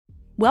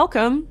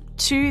Welcome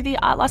to the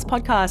Art Last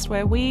podcast,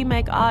 where we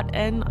make art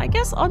and, I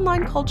guess,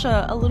 online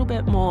culture a little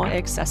bit more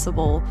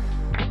accessible.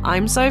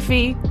 I'm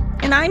Sophie.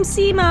 And I'm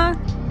Seema.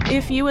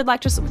 If you would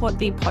like to support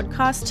the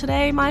podcast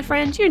today, my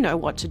friend, you know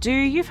what to do.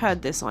 You've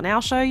heard this on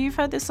our show. You've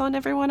heard this on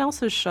everyone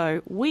else's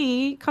show.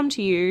 We come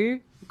to you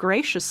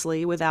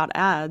graciously without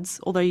ads,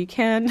 although you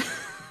can.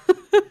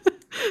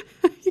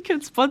 You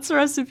can sponsor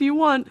us if you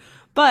want.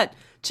 But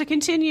to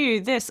continue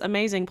this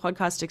amazing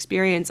podcast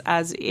experience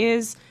as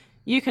is,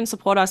 you can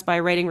support us by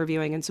rating,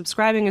 reviewing, and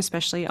subscribing,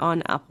 especially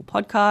on Apple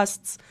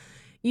Podcasts.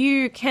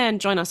 You can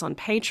join us on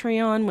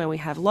Patreon, where we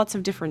have lots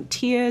of different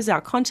tiers. Our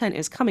content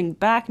is coming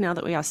back now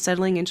that we are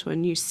settling into a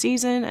new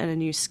season and a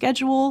new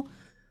schedule.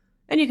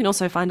 And you can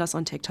also find us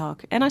on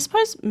TikTok. And I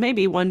suppose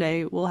maybe one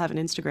day we'll have an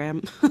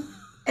Instagram.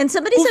 And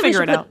somebody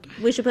said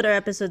we should put our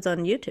episodes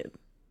on YouTube.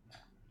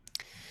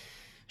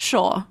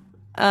 Sure.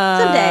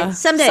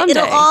 Someday.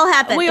 It'll all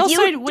happen. We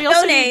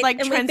also need like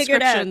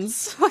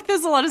transcriptions. Like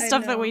there's a lot of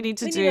stuff that we need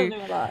to do.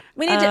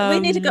 We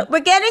need to go.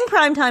 We're getting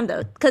prime time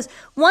though, because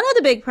one of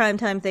the big prime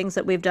time things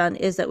that we've done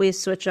is that we've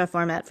switched our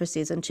format for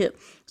season 2.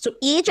 So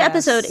each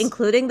episode,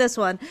 including this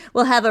one,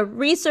 will have a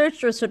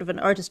research or sort of an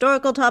art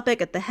historical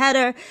topic at the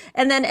header,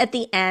 and then at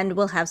the end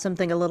we'll have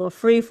something a little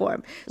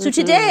freeform. So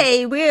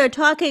today we are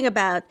talking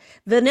about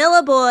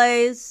vanilla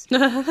boys,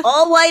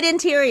 all white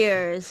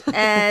interiors,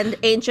 and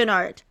ancient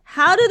art.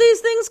 How do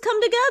these things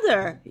come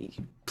together?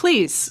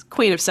 Please,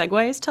 Queen of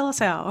Segways, tell us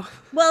how.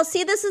 Well,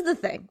 see, this is the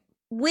thing.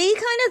 We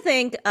kind of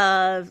think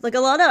of, like, a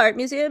lot of art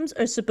museums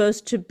are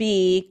supposed to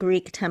be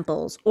Greek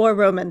temples or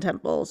Roman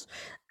temples.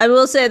 I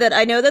will say that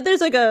I know that there's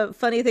like a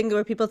funny thing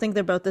where people think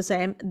they're both the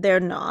same. They're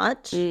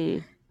not.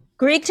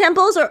 Greek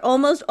temples are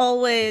almost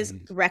always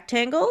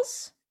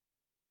rectangles.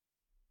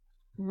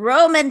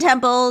 Roman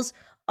temples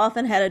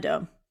often had a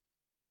dome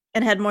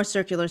and had more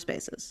circular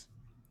spaces.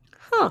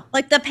 Huh.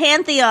 Like the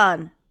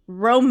Pantheon.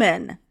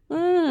 Roman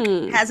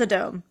has a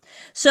dome.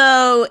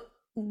 So,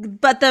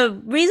 but the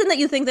reason that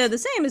you think they're the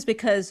same is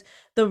because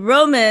the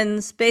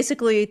Romans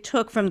basically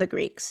took from the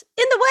Greeks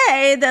in the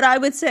way that I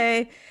would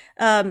say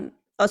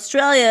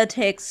Australia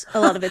takes a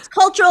lot of its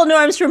cultural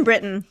norms from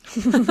Britain.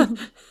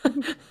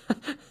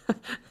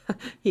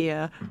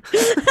 Yeah.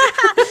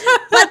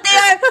 But they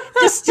are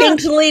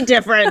distinctly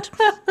different.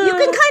 You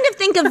can kind of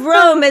think of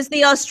Rome as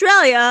the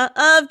Australia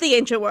of the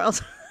ancient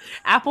world.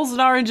 Apples and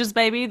oranges,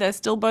 baby. They're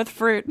still both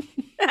fruit.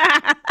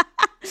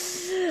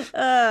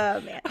 Oh,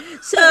 man.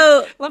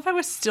 So, love how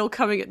we're still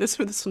coming at this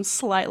with some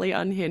slightly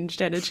unhinged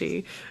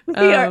energy.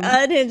 We are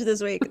unhinged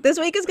this week. This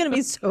week is going to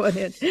be so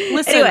unhinged.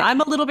 Listen, anyway,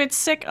 I'm a little bit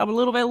sick. I'm a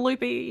little bit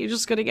loopy. You're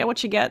just going to get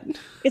what you get.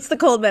 It's the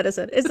cold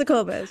medicine.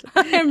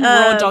 I'm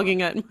raw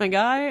dogging it, my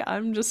guy.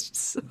 I'm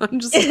just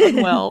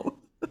unwell.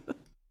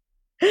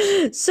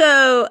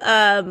 So,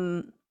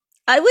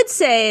 I would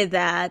say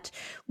that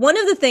one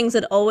of the things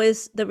that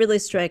really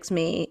strikes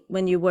me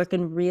when you work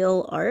in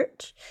real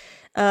art,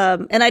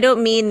 and I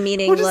don't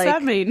meaning what does like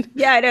that mean?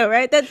 Yeah, I know,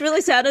 right? That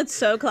really sounded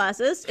so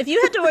classist. If you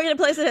had to work in a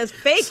place that has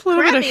fake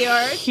crappy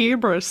art,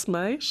 hubris,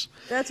 mate.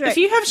 That's right. If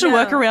you have to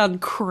work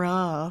around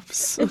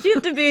crafts, if you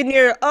have to be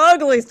near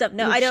ugly stuff,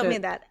 no, I don't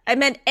mean that. I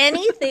meant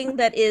anything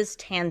that is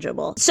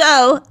tangible.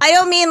 So I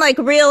don't mean like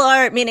real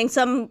art, meaning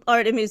some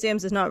art in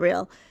museums is not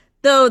real.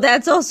 Though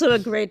that's also a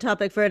great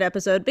topic for an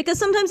episode because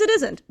sometimes it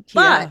isn't.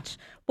 But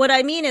what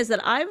I mean is that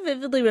I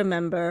vividly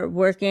remember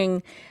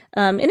working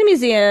in a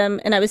museum,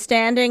 and I was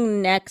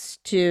standing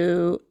next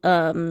to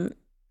a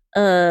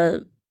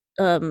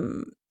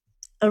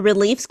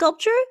relief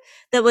sculpture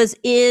that was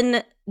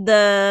in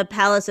the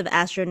Palace of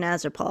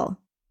Ashurnazirpal.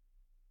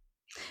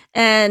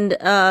 And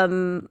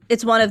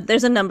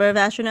there's a number of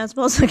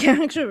Ashurnazirpals. I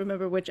can't actually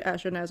remember which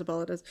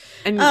Ashurnazirpal it is.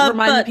 And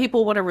remind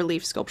people what a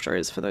relief sculpture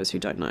is for those who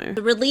don't know.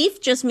 The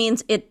relief just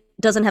means it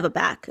doesn't have a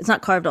back. It's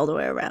not carved all the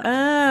way around.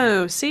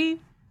 Oh,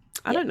 see?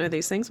 I don't know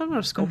these things. I'm not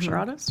a sculpture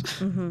artist.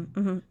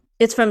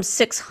 It's from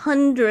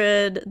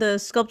 600. The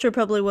sculpture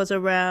probably was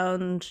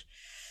around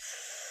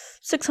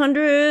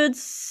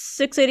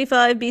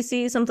 685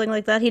 BC, something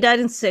like that. He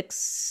died in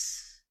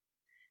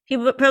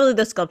probably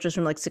the sculpture's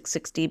from like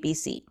 660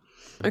 BC.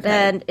 Okay.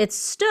 And it's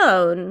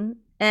stone,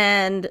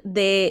 and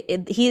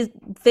he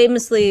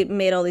famously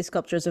made all these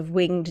sculptures of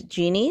winged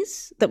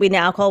genies that we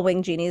now call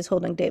winged genies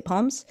holding date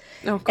palms.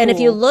 Oh, cool. And if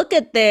you look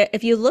at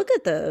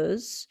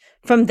those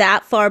from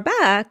that far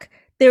back,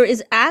 there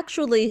is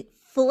actually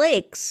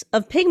flakes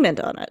of pigment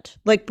on it,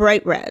 like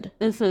bright red.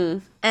 Mm-hmm.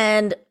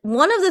 And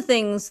one of the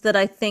things that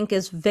I think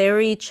is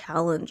very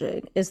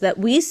challenging is that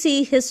we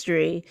see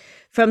history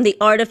from the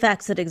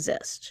artifacts that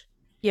exist.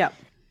 Yeah.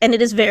 And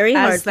it is very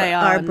hard for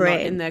our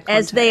brain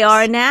as they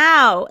are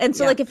now. And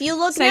so, like, if you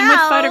look Same now,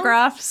 with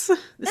photographs.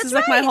 This is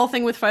like my right. whole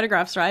thing with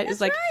photographs, right? That's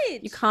is like right.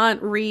 you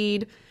can't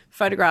read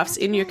photographs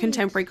in your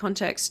contemporary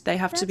context. They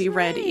have to be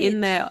read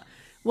in there.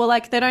 Well,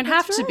 like they don't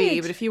have to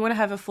be, but if you want to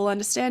have a full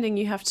understanding,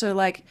 you have to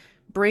like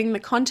bring the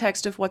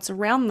context of what's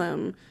around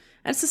them.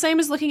 And it's the same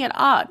as looking at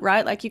art,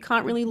 right? Like you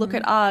can't really look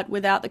at art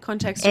without the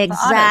context of the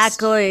artist.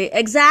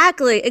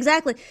 Exactly.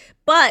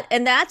 But,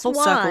 and that's Full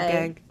why. circle,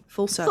 gang.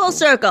 Full circle. Full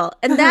circle.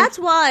 And that's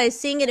why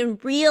seeing it in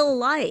real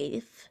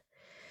life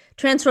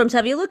transforms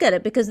how you look at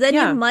it, because then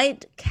you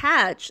might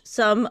catch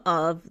some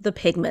of the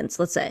pigments,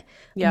 let's say.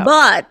 Yeah.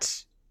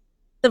 But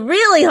the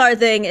really hard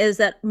thing is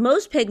that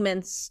most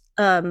pigments,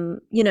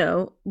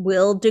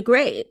 will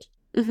degrade.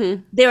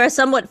 Mm-hmm. They are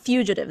somewhat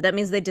fugitive. That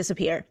means they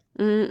disappear.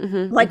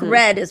 Mm-hmm, like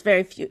red is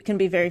can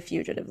be very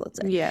fugitive, let's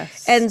say.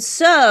 Yes. And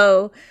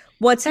so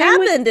what's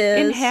happened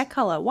is in hair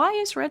color. Why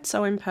is red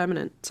so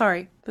impermanent?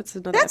 Sorry, that's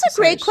another. That's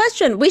episode. A great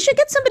question. We should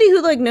get somebody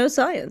who knows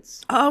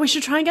science. Oh, we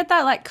should try and get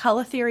that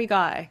color theory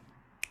guy.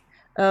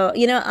 Oh,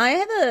 I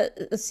have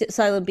a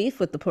silent beef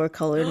with the poor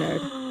color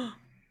nerd.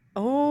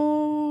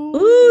 Oh.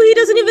 Ooh, he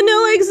doesn't even know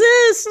I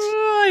exist.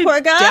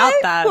 Poor guy.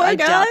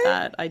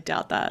 I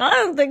doubt that. I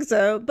don't think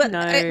so. But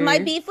my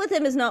beef with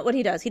him is not what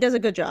he does. He does a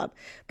good job.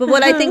 But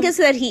what I think is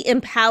that he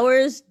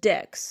empowers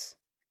dicks.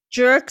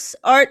 Jerks,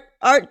 art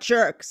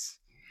jerks.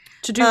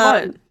 To do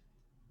what?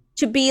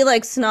 To be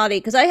snotty.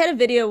 Because I had a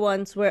video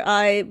once where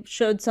I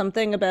showed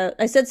something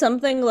I said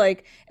something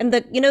and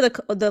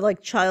the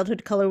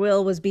childhood color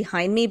wheel was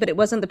behind me, but it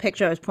wasn't the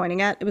picture I was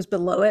pointing at. It was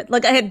below it.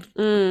 I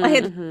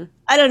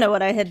don't know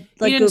what I had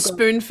you didn't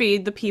spoon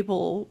feed the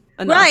people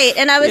enough. Right.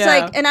 And I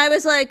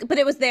was but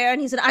it was there.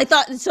 And he said,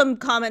 some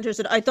commenter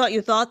said, I thought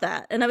you thought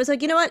that. And I was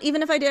like, you know what?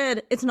 Even if I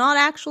did, it's not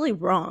actually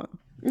wrong.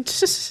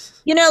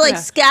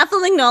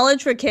 Scaffolding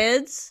knowledge for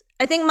kids.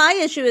 I think my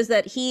issue is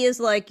that he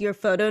is your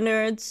photo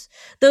nerds.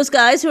 Those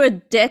guys who are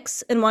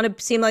dicks and want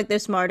to seem like they're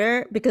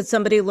smarter because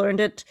somebody learned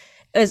it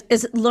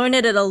learn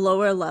it at a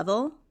lower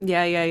level.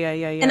 Yeah.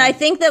 And I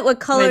think that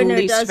what color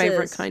nerd does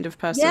favorite kind of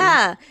person.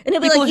 Yeah. And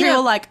it'll people be who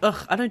are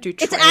ugh, I don't do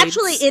trades. It's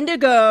actually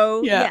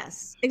indigo. Yeah.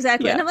 Yes,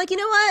 exactly. Yeah. And I'm like, you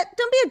know what?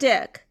 Don't be a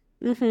dick.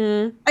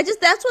 Mm-hmm.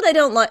 That's what I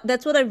don't like.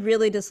 That's what I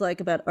really dislike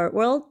about art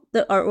world.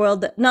 The art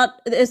world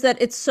is that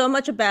it's so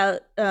much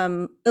about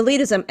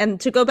elitism.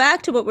 And to go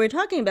back to what we were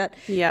talking about,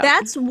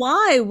 that's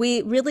why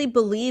we really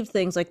believe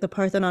things like the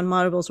Parthenon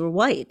marbles were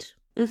white.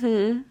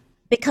 Mm-hmm.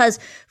 Because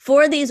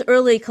for these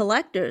early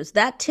collectors,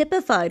 that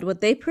typified what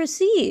they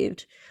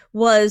perceived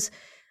was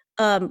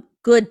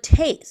good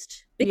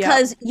taste.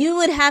 Because you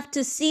would have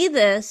to see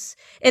this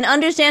and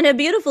understand how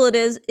beautiful it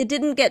is. It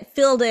didn't get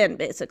filled in,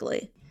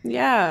 basically.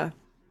 Yeah.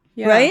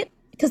 Right?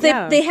 Because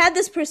they had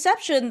this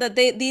perception that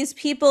these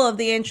people of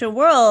the ancient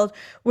world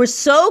were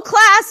so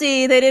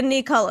classy they didn't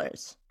need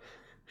colors.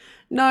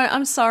 No,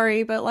 I'm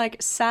sorry,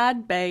 but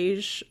sad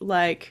beige,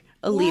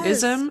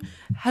 elitism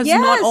has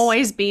not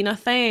always been a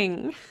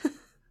thing.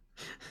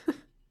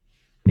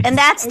 And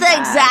that's the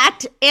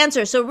exact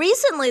answer. So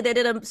recently they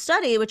did a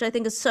study, which I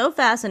think is so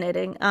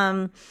fascinating.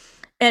 And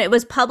it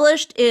was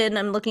published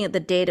I'm looking at the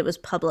date it was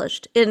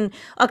published, in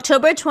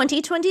October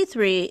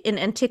 2023 in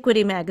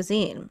Antiquity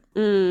Magazine.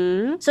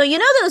 Mm. So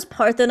those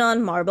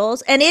Parthenon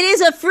marbles, and it is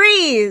a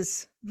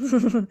frieze.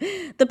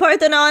 The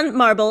Parthenon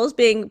marbles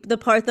being the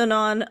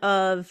Parthenon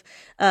of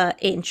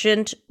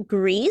ancient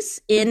Greece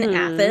in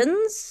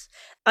Athens.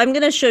 I'm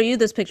going to show you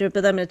this picture,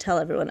 but I'm going to tell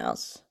everyone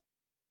else.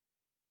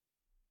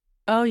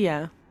 Oh,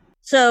 yeah.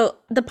 So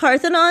the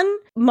Parthenon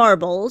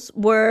marbles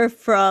were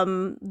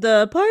from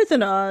the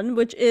Parthenon,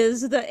 which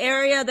is the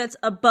area that's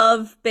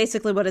above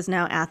basically what is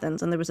now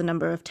Athens. And there was a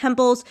number of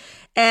temples.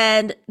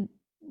 And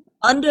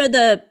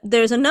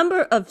there's a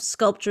number of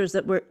sculptures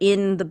that were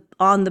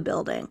on the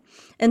building.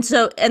 And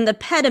the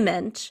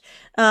pediment,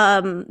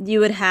 you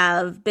would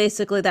have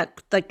basically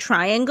that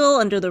triangle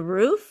under the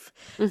roof.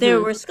 Mm-hmm. There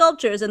were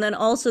sculptures. And then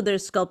also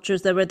there's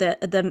sculptures that were the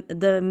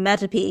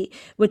metope,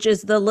 which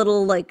is the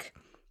little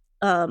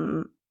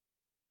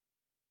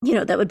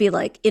that would be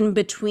in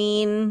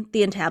between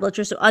the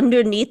entablature. So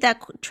underneath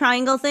that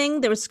triangle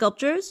thing, there were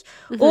sculptures.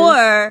 Mm-hmm.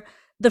 Or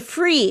the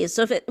frieze.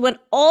 So if it went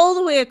all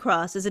the way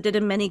across, as it did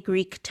in many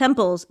Greek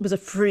temples, it was a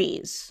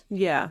frieze.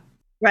 Yeah.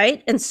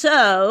 Right? And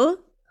so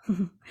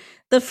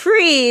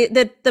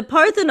the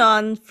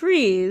Parthenon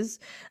frieze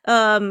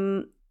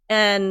and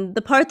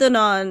the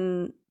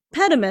Parthenon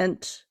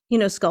pediment,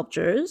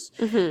 sculptures,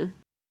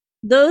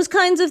 those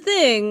kinds of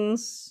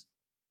things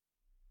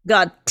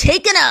got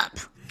taken up.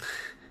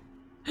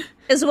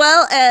 As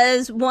well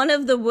as one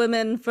of the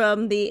women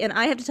and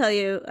I have to tell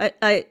you,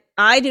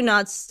 I do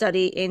not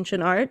study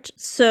ancient art.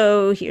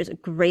 So here's a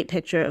great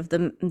picture of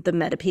the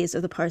metopes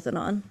of the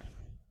Parthenon.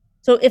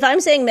 So if I'm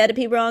saying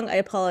metope wrong, I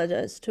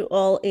apologize to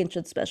all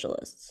ancient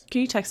specialists. Can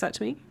you text that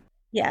to me?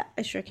 Yeah,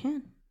 I sure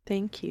can.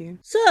 Thank you.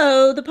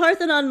 So the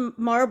Parthenon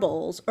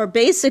marbles, or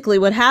basically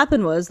what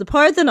happened was the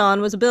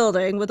Parthenon was a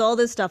building with all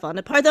this stuff on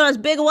it. Parthenon is a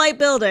big white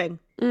building,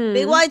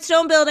 big white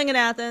stone building in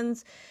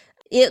Athens.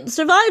 It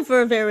survived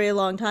for a very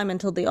long time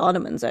until the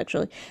Ottomans,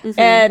 actually. Mm-hmm.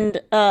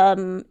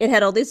 And it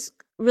had all these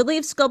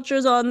relief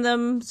sculptures on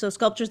them. So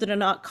sculptures that are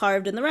not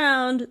carved in the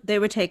round, they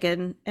were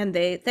taken, and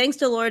thanks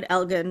to Lord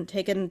Elgin,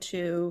 taken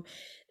to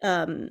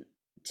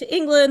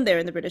England. They're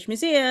in the British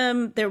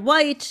Museum. They're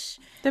white.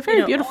 They're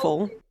very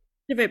beautiful.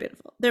 They're very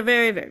beautiful. They're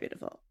very, very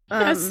beautiful.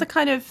 It's the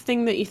kind of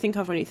thing that you think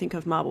of when you think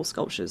of marble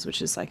sculptures, which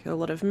is a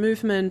lot of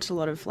movement, a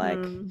lot of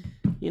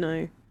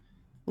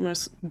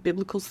almost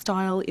biblical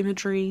style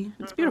imagery.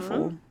 It's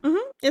beautiful. Mm-hmm.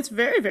 It's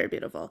very, very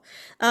beautiful.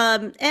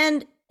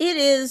 And it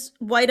is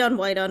white on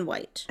white on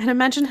white. And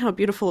imagine how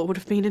beautiful it would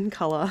have been in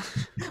color.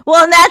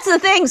 Well, and that's the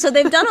thing. So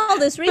they've done all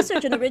this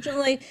research, and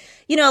originally,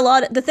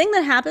 the thing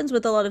that happens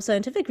with a lot of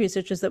scientific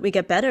research is that we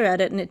get better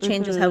at it, and it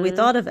changes how we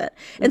thought of it.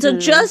 And so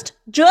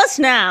just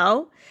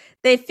now,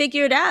 they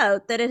figured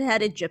out that it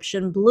had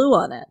Egyptian blue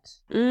on it.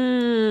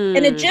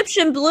 And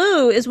Egyptian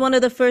blue is one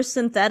of the first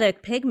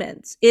synthetic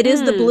pigments. It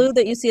is the blue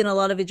that you see in a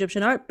lot of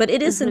Egyptian art, but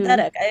it is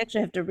synthetic. I actually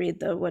have to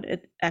read what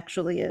it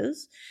actually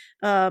is.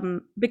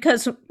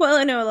 Because, well,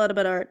 I know a lot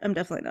about art. I'm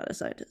definitely not a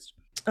scientist.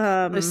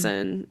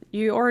 Listen,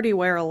 you already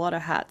wear a lot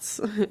of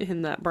hats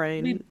in that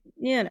brain.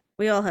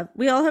 We all have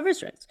our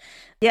strengths.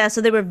 Yeah,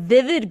 so they were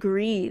vivid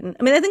green.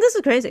 I mean, I think this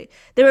is crazy.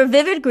 They were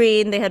vivid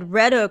green. They had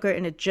red ochre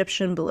and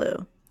Egyptian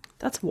blue.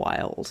 That's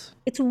wild.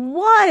 It's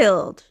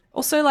wild.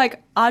 Also,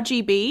 like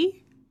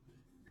RGB.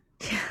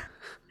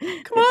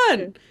 Come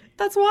on,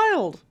 that's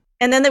wild.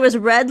 And then there was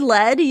red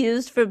lead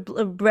used for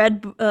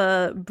brown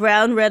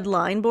red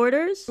line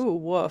borders. Ooh,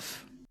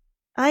 woof.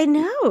 I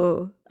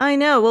know.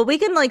 Well, we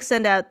can like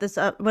send out this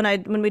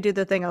when we do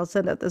the thing. I'll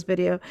send out this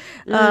video,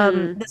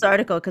 this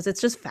article, because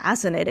it's just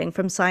fascinating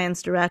from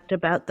Science Direct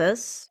about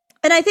this.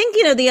 And I think,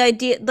 the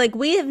idea, like,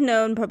 we have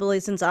known probably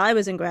since I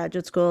was in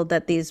graduate school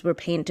that these were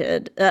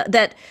painted,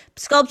 that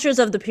sculptures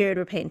of the period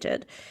were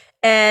painted.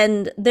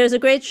 And there's a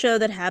great show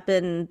that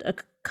happened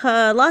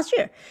last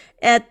year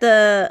at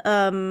the,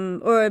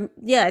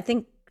 I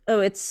think,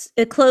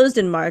 it closed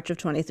in March of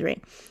 23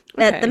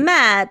 at the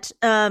Met.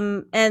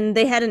 And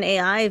they had an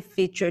AI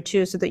feature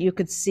too, so that you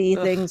could see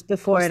things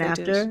before and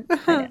after.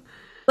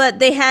 But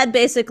they had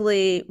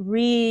basically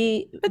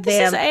But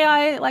this is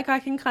AI, like, I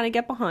can kind of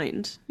get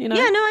behind, Yeah, no,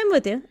 I'm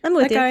with you.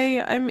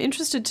 I'm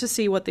interested to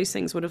see what these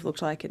things would have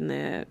looked like in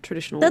their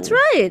traditional. That's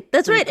right.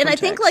 Context. And I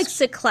think like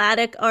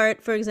Cycladic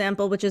art, for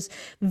example, which is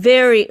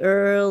very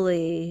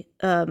early,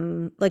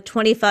 like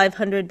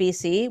 2500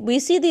 BC. We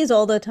see these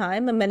all the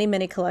time, and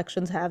many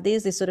collections have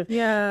these sort of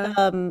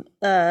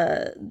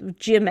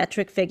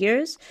geometric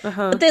figures.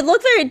 But they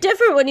look very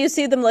different when you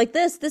see them like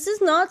this. This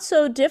is not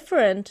so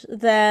different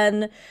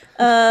than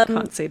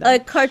can't see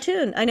that. A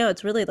cartoon. I know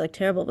it's really like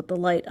terrible with the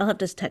light. I'll have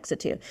to text it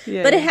to you.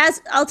 But it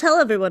has. I'll tell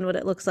everyone what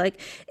it looks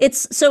like.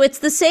 It's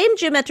the same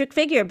geometric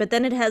figure, but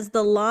then it has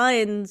the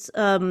lines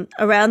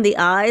around the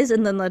eyes,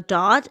 and then the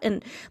dot,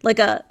 and like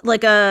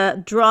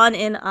a drawn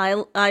in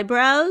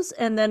eyebrows,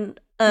 and then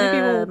maybe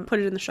we'll put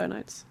it in the show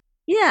notes.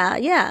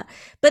 Yeah.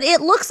 But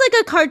it looks like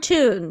a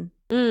cartoon.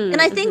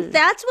 And I think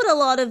that's what a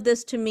lot of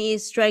this to me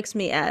strikes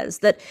me as,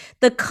 that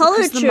the color,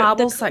 because the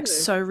marble's like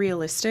so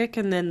realistic,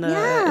 and then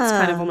it's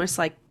kind of almost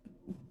like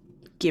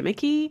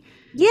gimmicky.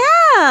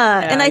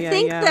 And I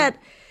think that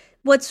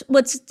what's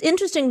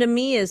interesting to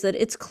me is that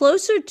it's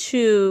closer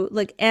to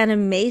like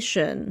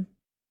animation.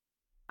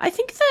 I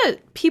think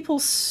that people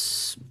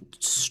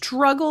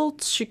struggle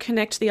to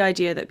connect the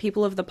idea that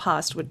people of the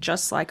past were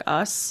just like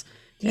us.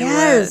 They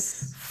were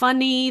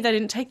funny. They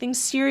didn't take things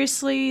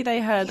seriously. They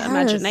had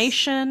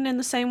imagination in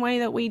the same way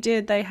that we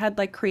did. They had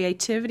like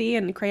creativity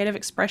and creative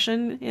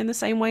expression in the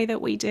same way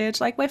that we did.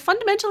 Like, we're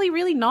fundamentally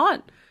really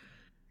not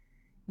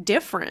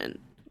different.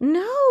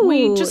 No.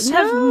 We just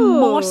have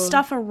more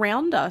stuff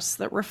around us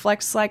that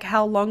reflects like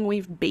how long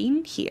we've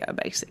been here,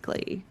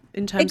 basically,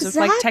 in terms of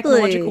like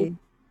technological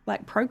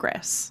like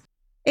progress.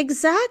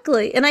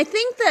 Exactly. And I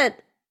think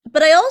that,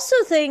 but I also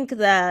think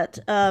that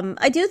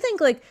I do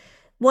think like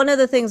one of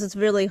the things that's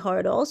really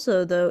hard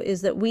also, though,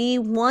 is that we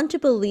want to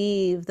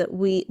believe that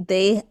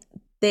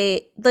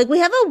they like, we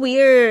have a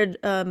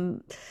weird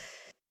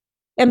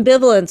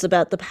ambivalence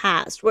about the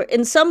past, where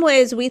in some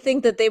ways we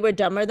think that they were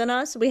dumber than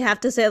us. We have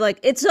to say like,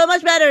 it's so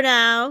much better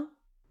now.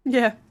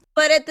 Yeah.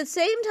 But at the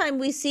same time,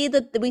 we see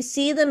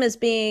them as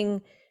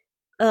being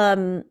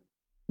that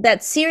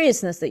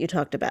seriousness that you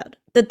talked about.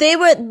 That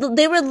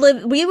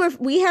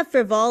we have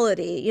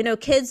frivolity,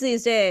 kids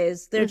these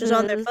days, they're just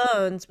on their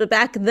phones, but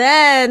back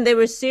then they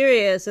were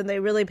serious and they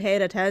really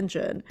paid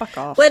attention. Fuck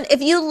off.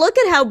 If you look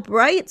at how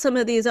bright some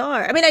of these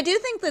are, I mean, I do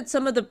think that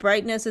some of the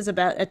brightness is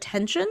about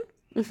attention.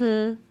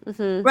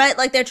 Right?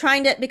 Like, they're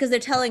trying to, because they're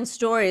telling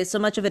stories, so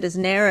much of it is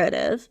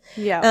narrative.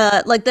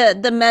 Yeah. Like the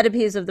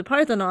metapies of the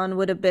Parthenon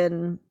would have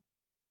been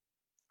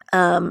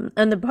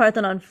and the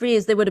Parthenon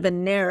frieze, they would have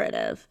been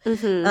narrative.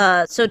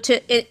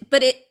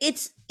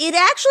 It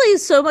actually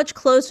is so much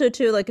closer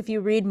to, like, if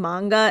you read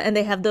manga and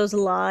they have those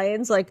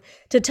lines like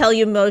to tell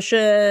you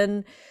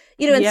motion,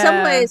 in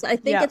some ways I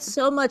think it's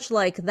so much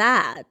like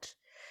that.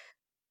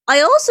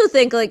 I also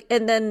think like,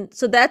 and then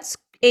so that's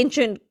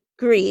ancient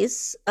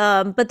Greece,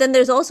 but then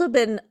there's also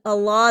been a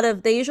lot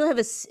of, they usually have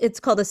it's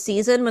called a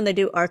season when they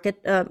do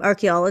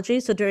archaeology.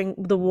 So during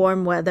the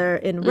warm weather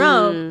in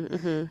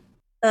Rome,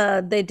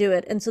 they do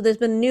it. And so there's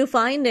been new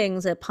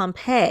findings at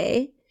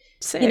Pompeii.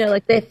 Sick.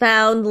 Like they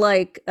found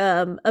like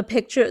a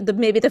picture,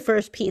 maybe the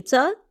first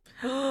pizza.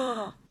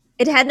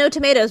 It had no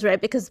tomatoes, right?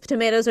 Because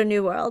tomatoes are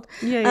New World.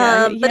 But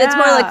it's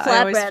more like flatbread, I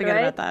always forget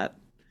right? about that.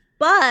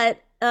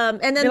 But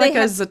and then like they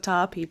have a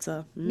za'atar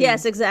pizza.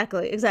 Yes,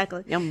 exactly.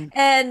 Yum.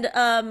 And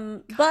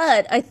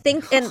but I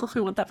think, and I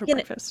want that for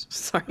breakfast.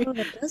 Sorry. oh,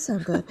 that does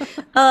sound good.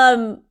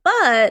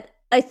 But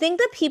I think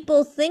that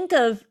people think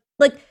of,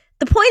 like,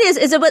 the point is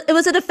it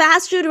was at a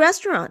fast food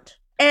restaurant,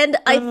 and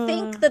I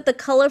think that the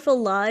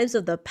colorful lives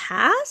of the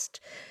past,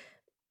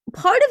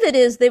 part of it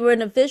is they were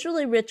in a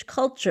visually rich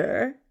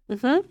culture.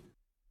 Mm-hmm.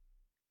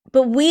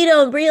 But we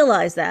don't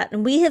realize that,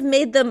 and we have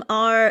made them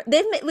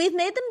we've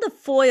made them the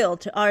foil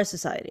to our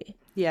society.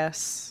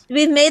 Yes.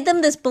 We've made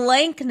them this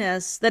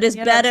blankness that is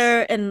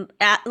better and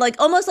like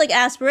almost like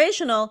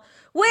aspirational,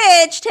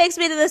 which takes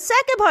me to the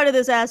second part of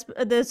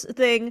this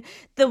thing,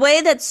 the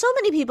way that so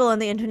many people on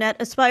the internet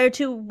aspire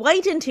to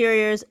white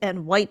interiors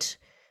and white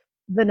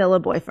vanilla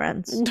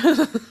boyfriends.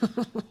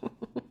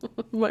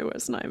 My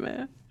worst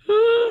nightmare.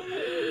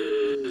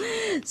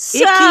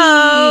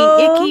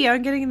 So icky,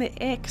 I'm getting the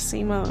ick,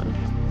 Simone.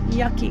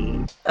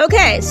 Yucky.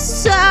 Okay,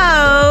 so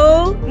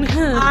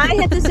I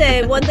have to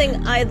say one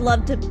thing I'd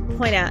love to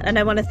point out, and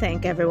I want to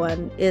thank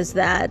everyone, is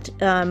that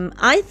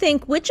I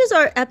think, which is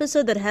our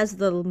episode that has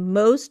the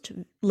most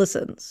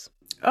listens?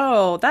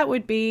 Oh, that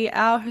would be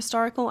our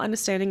historical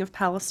understanding of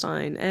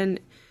Palestine. And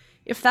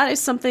if that is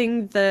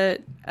something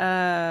that,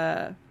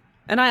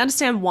 and I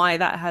understand why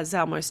that has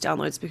our most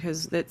downloads,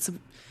 because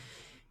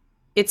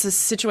it's a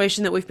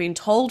situation that we've been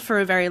told for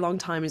a very long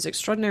time is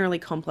extraordinarily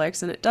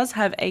complex, and it does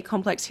have a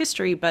complex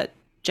history, but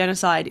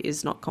genocide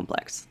is not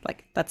complex.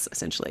 Like, that's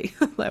essentially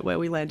where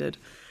we landed.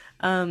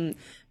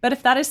 But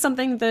if that is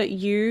something that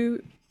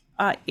you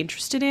are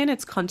interested in,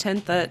 it's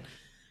content that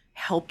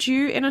helped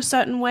you in a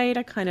certain way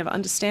to kind of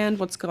understand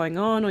what's going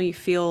on, or you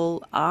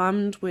feel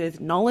armed with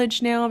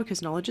knowledge now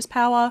because knowledge is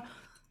power,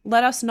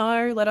 let us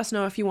know. Let us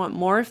know if you want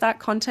more of that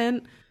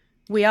content.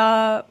 We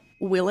are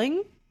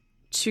willing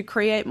to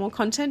create more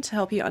content to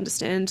help you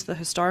understand the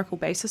historical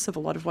basis of a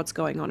lot of what's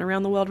going on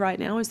around the world right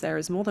now, as there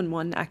is more than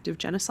one active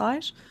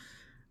genocide.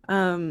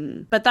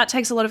 But that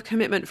takes a lot of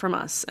commitment from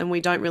us, and we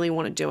don't really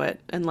want to do it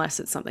unless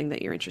it's something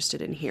that you're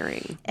interested in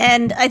hearing.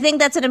 And I think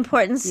that's an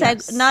important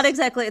not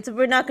exactly,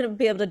 we're not going to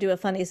be able to do a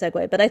funny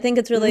segue, but I think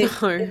it's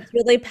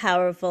really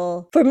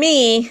powerful for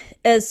me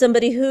as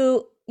somebody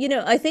who,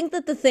 I think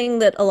that the thing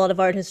that a lot of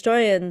art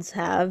historians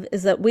have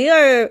is that we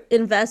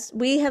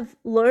have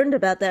learned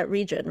about that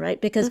region,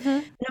 right? Because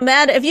no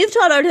matter if you've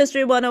taught art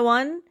history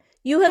 101,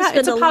 you have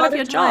spent a lot of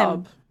your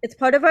time. It's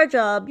part of our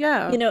job.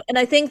 Yeah. And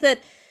I think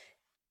that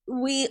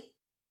we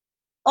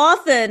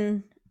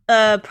often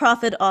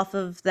profit off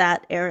of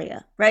that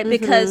area, right?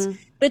 Because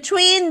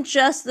between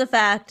just the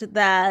fact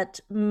that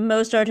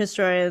most art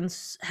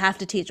historians have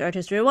to teach art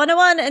history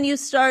 101, and you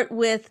start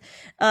with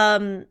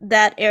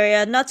that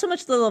area, not so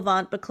much the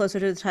Levant, but closer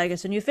to the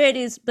Tigris and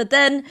Euphrates, but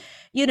then,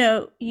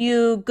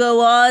 you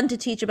go on to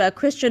teach about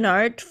Christian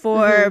art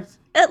for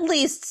at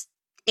least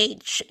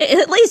 8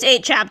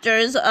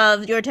 chapters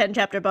of your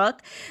 10-chapter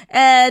book.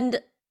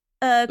 And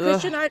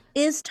Christian art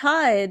is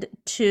tied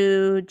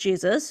to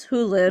Jesus,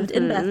 who lived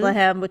in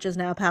Bethlehem, which is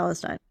now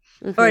Palestine,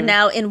 or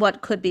now in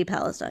what could be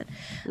Palestine.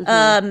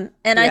 And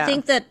I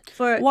think that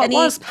for what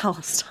was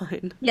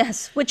Palestine?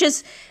 Yes, which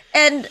is,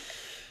 and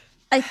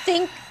I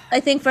think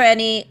for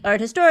any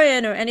art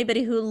historian or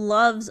anybody who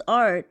loves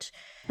art,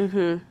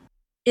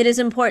 it is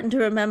important to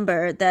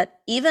remember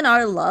that even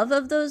our love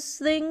of those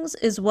things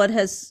is what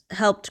has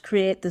helped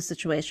create the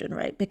situation,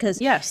 right? Because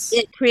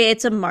it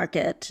creates a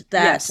market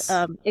that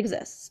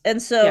exists.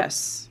 And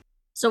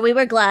so we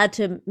were glad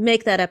to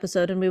make that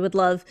episode, and we would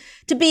love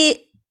to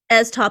be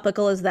as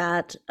topical as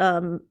that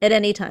at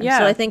any time. Yeah,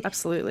 so I think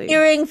absolutely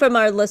hearing from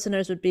our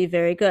listeners would be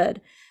very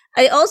good.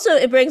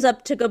 It brings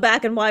up, to go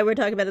back, and why we're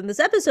talking about it in this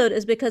episode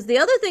is because the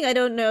other thing I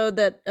don't know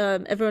that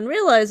everyone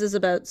realizes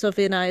about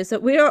Sophie and I is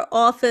that we are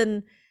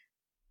often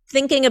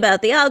thinking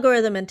about the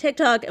algorithm and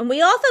TikTok, and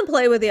we often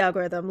play with the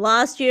algorithm.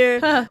 Last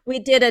year, we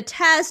did a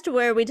test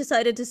where we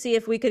decided to see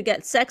if we could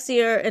get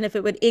sexier and if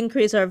it would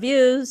increase our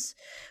views.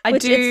 I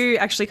do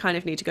actually kind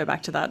of need to go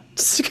back to that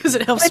because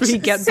it helps me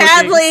get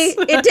sadly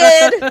bookings. It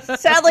did.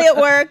 Sadly, it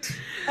worked.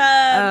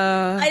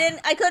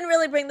 I couldn't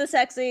really bring the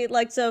sexy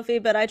like Sophie,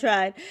 but I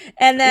tried.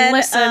 And then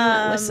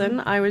listen,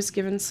 I was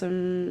given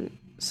some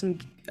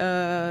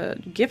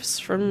gifts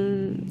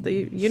from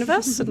the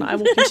universe, and I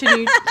will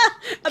continue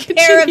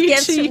pair of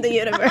gifts from the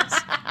universe.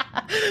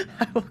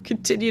 I will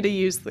continue to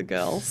use the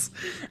girls.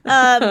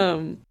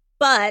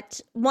 But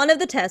one of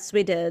the tests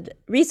we did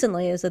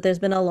recently is that there's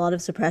been a lot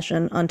of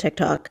suppression on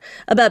TikTok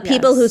about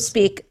people who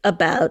speak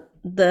about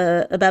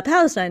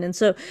Palestine, and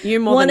so you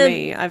more than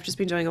me. I've just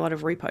been doing a lot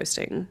of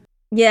reposting.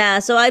 Yeah,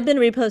 so I've been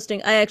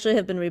reposting. I actually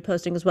have been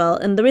reposting as well.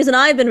 And the reason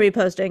I've been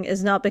reposting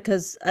is not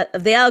because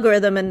of the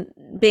algorithm and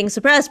being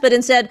suppressed, but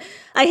instead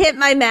I hit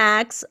my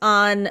max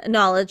on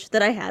knowledge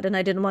that I had, and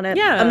I didn't want to,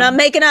 I'm not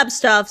making up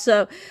stuff.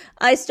 So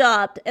I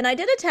stopped, and I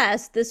did a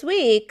test this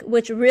week,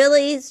 which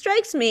really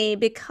strikes me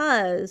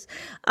because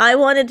I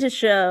wanted to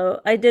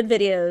show, I did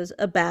videos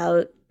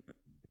about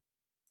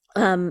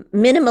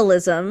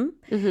minimalism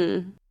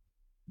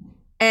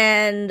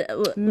and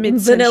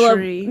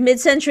Mid-century.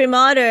 mid-century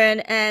modern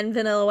and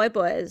vanilla white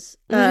boys.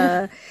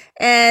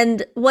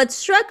 And what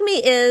struck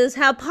me is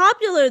how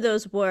popular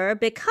those were,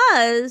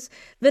 because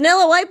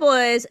vanilla white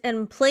boys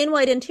and plain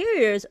white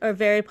interiors are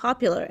very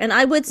popular. And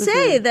I would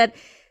say that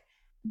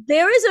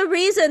there is a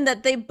reason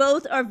that they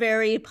both are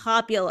very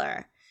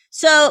popular.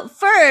 So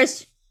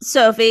first,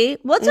 Sophie,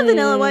 what's a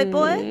vanilla white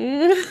boy?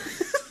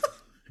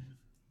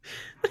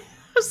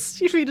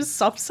 You mean a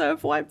soft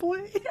serve white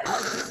boy?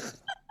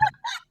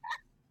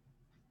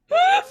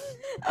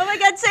 Oh my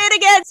God, say it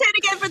again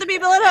for the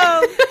people at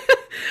home.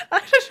 I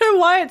don't know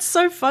why it's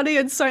so funny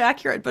and so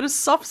accurate, but a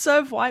soft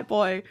serve white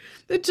boy,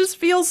 it just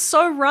feels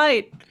so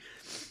right.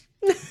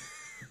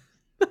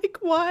 Like,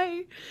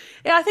 why?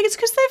 Yeah, I think it's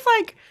because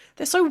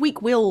they're so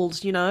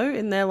weak-willed, you know,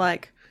 in their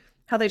like,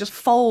 how they just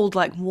fold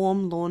like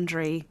warm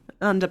laundry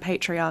under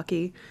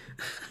patriarchy.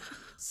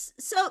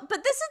 So,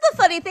 but this is the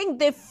funny thing,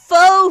 they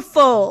faux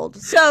fold.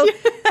 So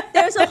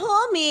there's a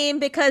whole meme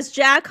because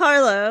Jack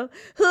Harlow,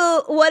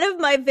 who one of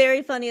my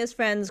very funniest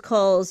friends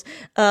calls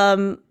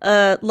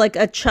like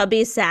a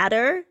chubby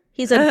satyr.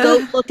 He's a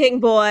goat-looking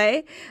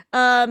boy.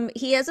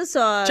 He has a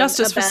song.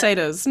 Justice for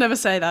satyrs. Never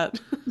say that.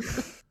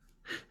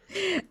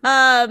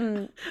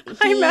 I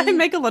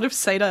make a lot of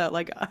satyr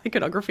like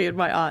iconography in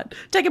my art.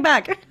 Take it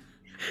back.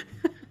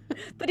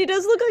 But he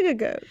does look like a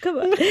goat. Come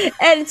on.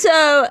 And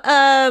so,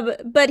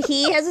 but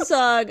he has a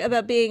song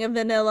about being a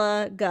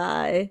vanilla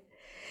guy.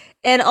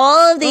 And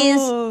all of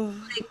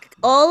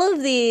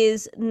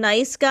these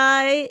nice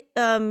guy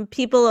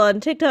people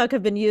on TikTok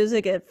have been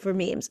using it for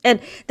memes.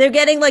 And they're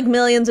getting like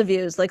millions of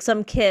views, like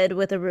some kid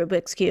with a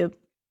Rubik's Cube.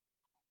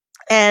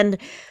 And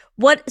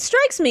what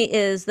strikes me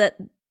is that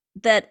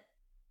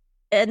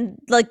and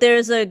like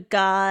there's a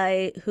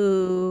guy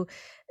who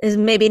is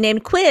maybe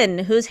named Quinn,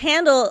 whose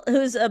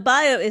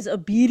bio is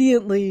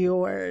obediently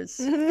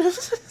yours.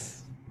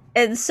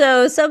 And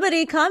so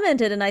somebody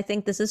commented, and I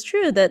think this is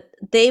true, that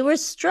they were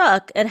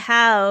struck at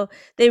how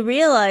they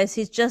realized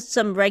he's just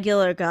some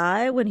regular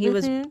guy when he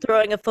was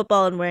throwing a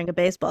football and wearing a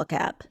baseball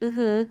cap.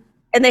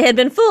 And they had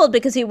been fooled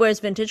because he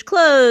wears vintage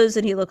clothes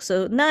and he looks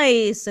so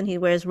nice and he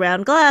wears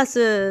round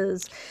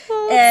glasses.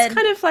 Well, it's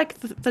kind of like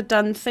the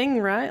done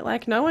thing, right?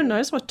 Like, no one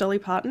knows what Dolly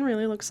Parton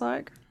really looks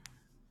like.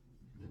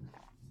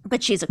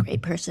 But she's a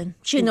great person.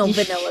 She's no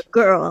vanilla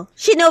girl.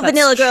 She's no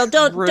vanilla girl.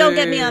 Don't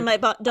get me on my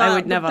dog. I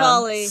would never.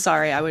 Dolly.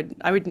 Sorry, I would.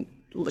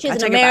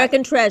 She's an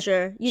American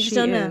treasure. You just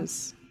don't know.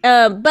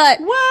 But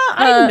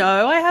I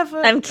know. I have.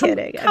 I'm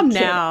kidding. Come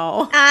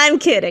now. I'm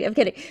kidding.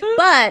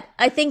 But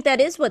I think that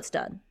is what's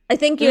done. I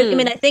think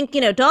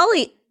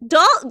Dolly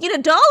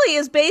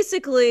is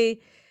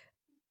basically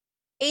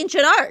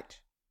ancient art.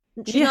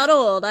 She's not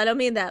old. I don't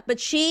mean that. But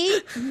she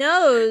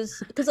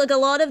knows, because like a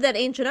lot of that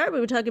ancient art we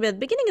were talking about at the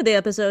beginning of the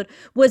episode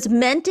was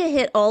meant to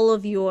hit all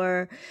of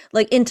your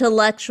like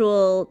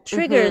intellectual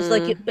triggers,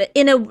 like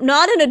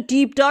not in a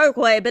deep dark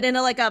way, but in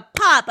a like a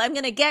pop. I'm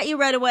gonna get you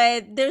right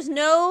away. There's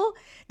no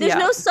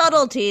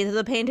subtlety to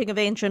the painting of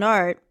ancient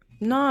art.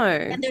 No.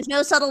 And there's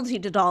no subtlety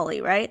to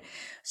Dolly, right?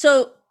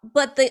 So,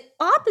 but the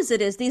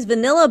opposite is these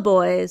vanilla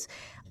boys.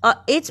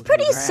 It's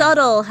pretty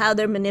subtle how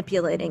they're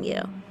manipulating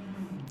you.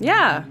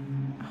 Yeah.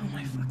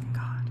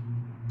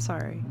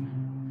 Sorry.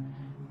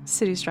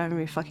 City's driving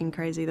me fucking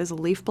crazy. There's a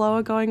leaf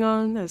blower going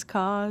on. There's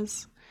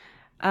cars.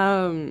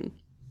 There's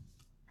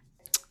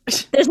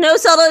no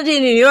subtlety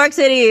in New York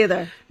City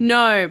either.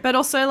 No, but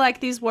also like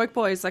these woke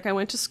boys, like I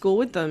went to school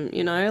with them,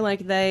 you know,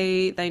 like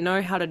they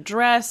know how to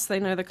dress. They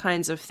know the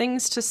kinds of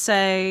things to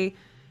say.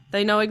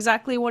 They know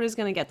exactly what is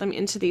going to get them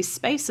into these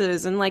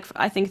spaces. And like,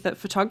 I think that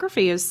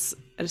photography is,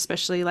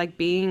 especially like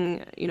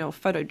being, you know, a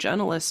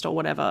photojournalist or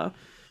whatever,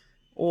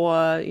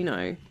 or, you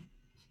know,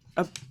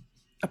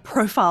 a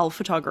profile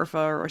photographer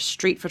or a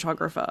street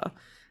photographer.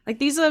 Like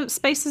these are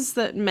spaces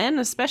that men,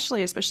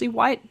 especially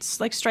white,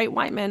 like straight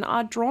white men,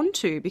 are drawn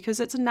to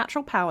because it's a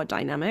natural power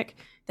dynamic.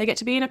 They get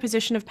to be in a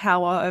position of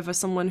power over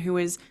someone who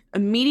is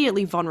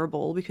immediately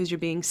vulnerable because you're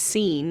being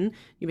seen,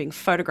 you're being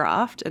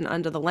photographed, and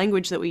under the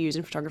language that we use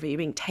in photography, you're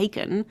being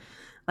taken,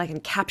 like,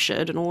 and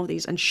captured and all of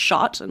these, and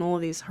shot, and all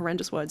of these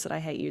horrendous words that I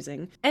hate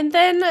using. And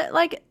then,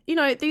 like, you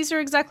know, these are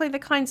exactly the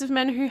kinds of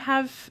men who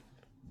have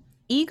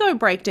ego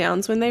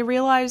breakdowns when they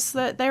realize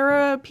that there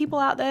are people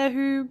out there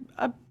who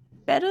are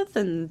better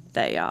than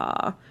they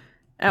are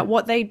at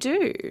what they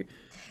do.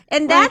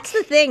 And that's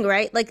the thing,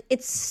 right? Like,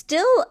 it's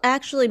still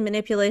actually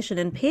manipulation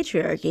and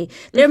patriarchy.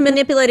 They're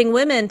manipulating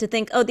women to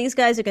think, oh, these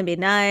guys are going to be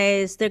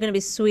nice. They're going to be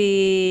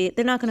sweet.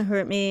 They're not going to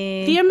hurt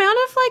me. The amount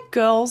of, like,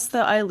 girls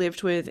that I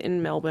lived with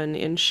in Melbourne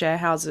in share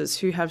houses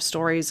who have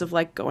stories of,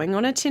 like, going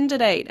on a Tinder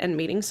date and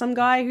meeting some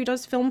guy who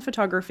does film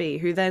photography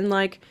who then,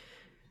 like,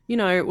 you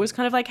know, it was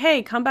kind of like,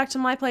 hey, come back to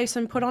my place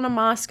and put on a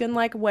mask and,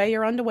 like, wear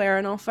your underwear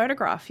and I'll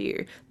photograph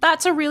you.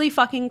 That's a really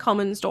fucking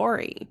common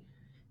story.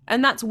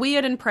 And that's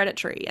weird and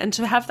predatory. And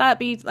to have that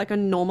be, like, a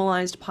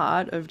normalized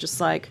part of just,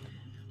 like,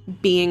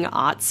 being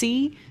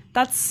artsy,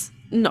 that's,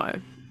 no.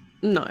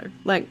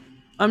 Like,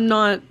 I'm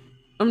not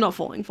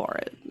falling for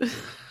it.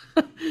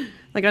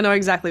 Like, I know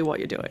exactly what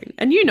you're doing.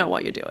 And you know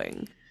what you're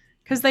doing.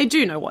 because they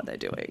do know what they're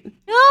doing.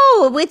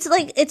 No, it's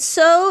like it's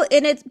so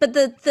and it's but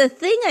the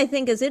thing I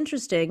think is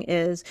interesting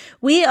is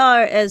we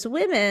are as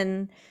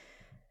women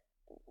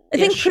I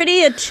think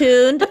pretty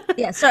attuned.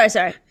 Yeah,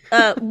 sorry.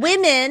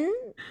 Women,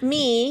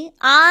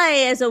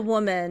 I as a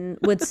woman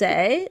would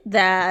say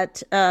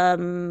that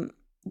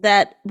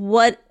that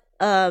what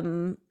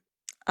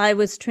I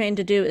was trained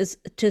to do is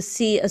to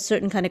see a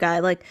certain kind of guy,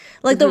 like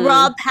the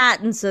Rob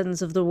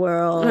Pattinsons of the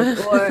world,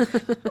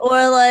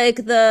 or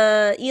like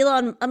the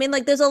Elon. I mean,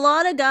 like there's a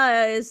lot of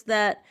guys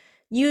that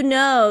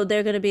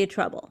they're going to be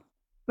trouble.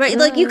 Right,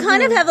 like you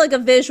kind of have like a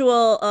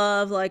visual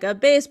of like a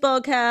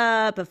baseball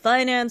cap, a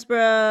finance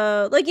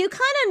bro, like you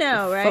kind of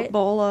know, right?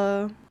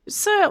 Footballer.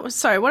 So,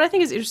 sorry, what I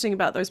think is interesting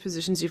about those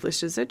positions you've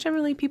listed is they're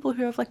generally people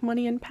who have like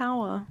money and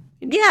power.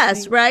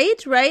 Yes, right.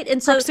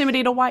 And so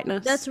proximity to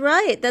whiteness. That's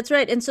right.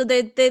 And so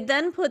they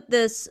then put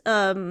this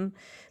spin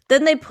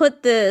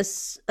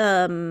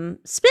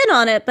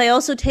on it by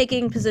also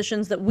taking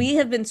positions that we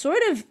have been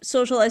sort of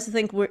socialized to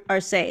think are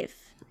safe.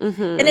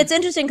 And it's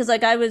interesting because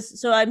like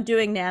I'm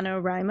doing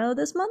NaNoWriMo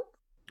this month.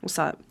 What's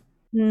that?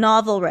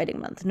 Novel writing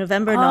month,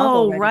 November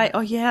novel writing. Oh, right. Oh,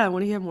 yeah. I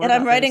want to hear more and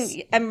about I'm writing,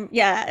 this. I'm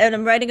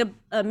writing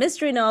a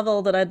mystery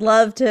novel that I'd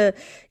love to,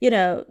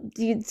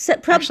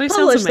 publish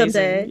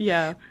someday.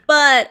 Yeah.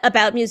 But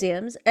about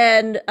museums.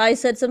 And I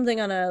said something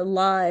on a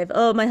live,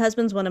 oh, my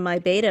husband's one of my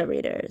beta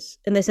readers.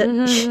 And they said,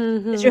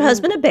 is your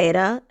husband a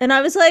beta? And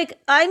I was like,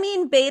 I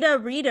mean, beta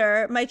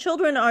reader. My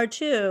children are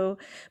too.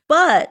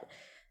 But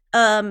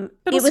it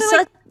was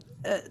such...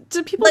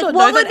 do people not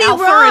know that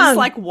alpha is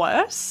like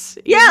worse?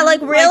 Yeah,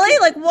 like really?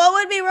 Like what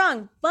would be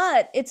wrong?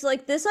 But it's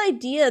like this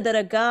idea that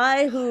a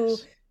guy who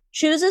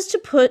chooses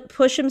to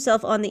push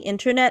himself on the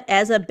internet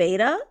as a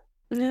beta,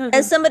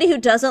 as somebody who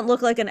doesn't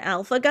look like an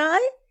alpha guy.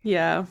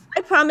 Yeah.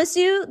 I promise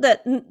you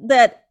that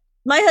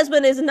my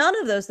husband is none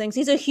of those things.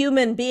 He's a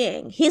human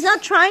being. He's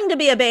not trying to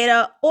be a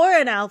beta or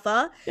an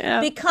alpha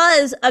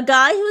because a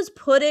guy who's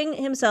putting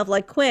himself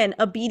like Quinn,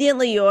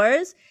 obediently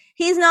yours,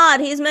 he's not.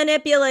 He's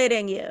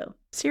manipulating you.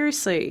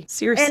 Seriously.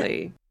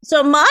 And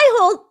so my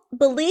whole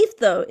belief,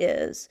 though,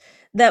 is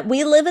that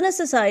we live in a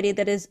society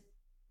that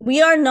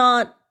we are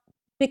not,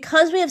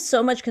 because we have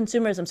so much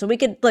consumerism, so we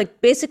could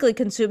like basically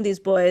consume these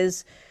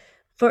boys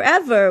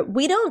forever.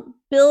 We don't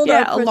build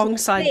our personal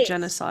alongside space.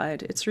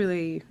 Genocide. It's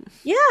really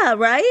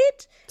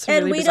right. It's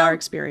a really bizarre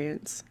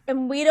experience.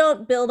 And we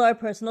don't build our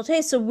personal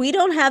taste, so we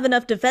don't have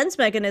enough defense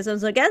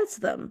mechanisms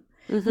against them,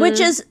 which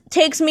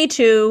takes me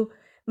to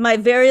my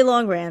very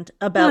long rant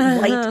about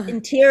white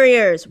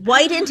interiors. These beige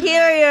white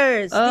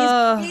interiors.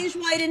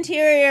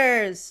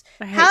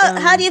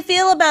 How do you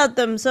feel about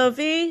them,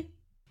 Sophie?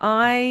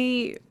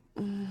 They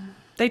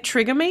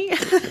trigger me,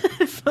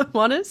 if I'm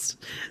honest.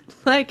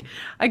 Like,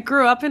 I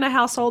grew up in a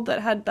household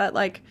that had that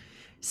like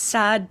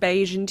sad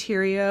beige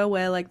interior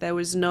where like there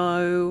was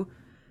no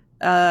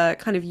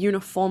kind of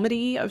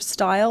uniformity of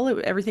style.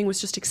 Everything was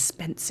just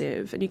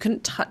expensive and you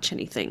couldn't touch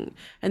anything.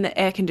 And the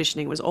air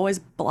conditioning was always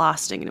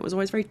blasting and it was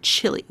always very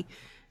chilly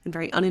and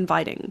very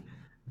uninviting.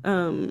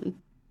 So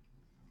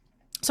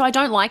I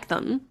don't like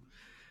them.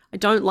 I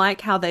don't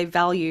like how they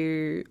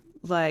value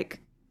like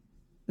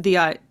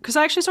because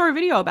I actually saw a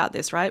video about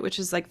this, right? Which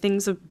is like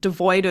things are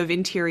devoid of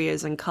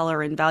interiors and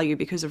color and value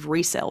because of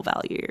resale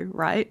value,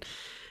 right?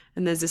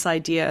 And there's this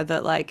idea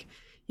that like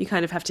you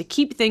kind of have to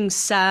keep things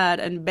sad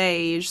and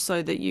beige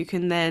so that you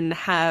can then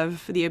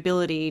have the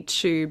ability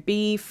to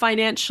be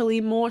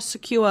financially more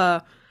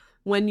secure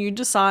when you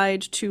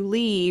decide to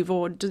leave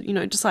or,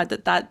 decide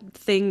that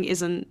thing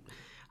isn't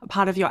a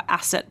part of your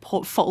asset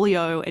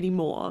portfolio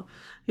anymore,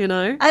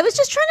 I was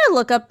just trying to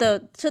look up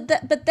but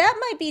that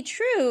might be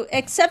true,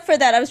 except for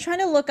that I was trying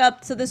to look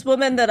up to this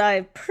woman that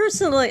I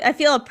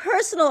feel a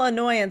personal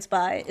annoyance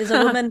by is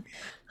a woman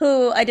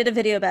who I did a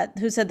video about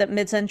who said that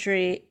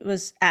mid-century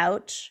was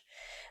out.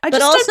 I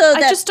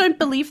just don't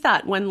believe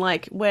that when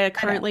like we're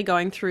currently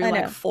going through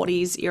like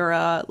 40s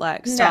era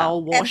like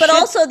style war. But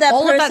also that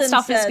all of that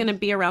stuff is going to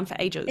be around for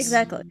ages.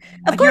 Exactly.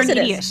 Of course it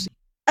is.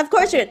 Of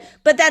course you're.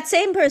 But that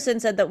same person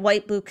said that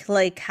white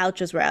boucle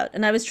couches were out,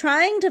 and I was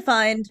trying to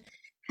find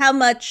how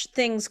much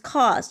things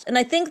cost, and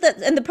I think that,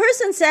 and the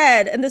person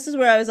said, and this is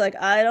where I was like,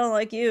 I don't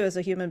like you as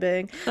a human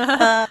being.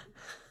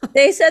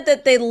 They said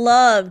that they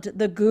loved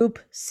the Goop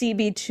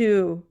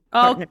CB2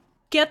 partner.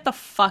 Get the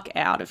fuck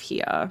out of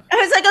here. I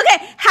was like, okay,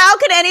 how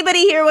can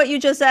anybody hear what you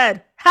just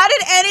said? How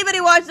did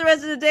anybody watch the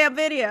rest of the damn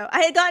video?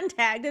 I had gotten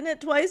tagged in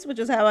it twice, which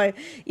is how I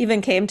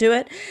even came to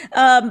it.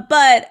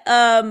 But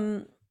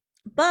I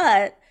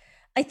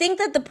think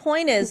that the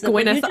point is that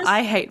Gwyneth,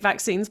 I hate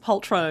vaccines,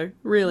 Paltrow.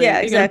 Really? Yeah,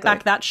 exactly. You're gonna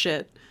back that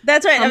shit.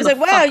 That's right. I was like,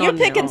 wow, you're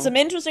picking some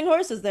interesting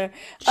horses there.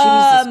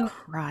 Jesus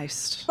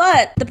Christ.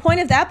 But the point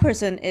of that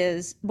person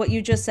is what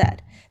you just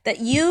said, that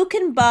you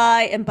can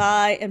buy and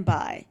buy and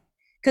buy.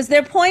 Because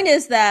their point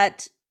is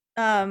that,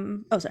 their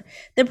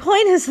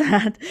point is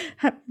that,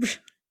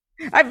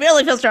 I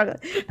really feel strongly.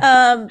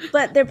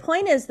 But their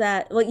point is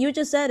that what you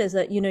just said is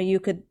that,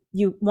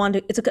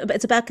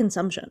 it's about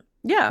consumption.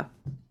 Yeah.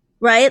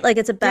 Right? Like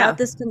it's about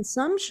this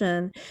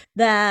consumption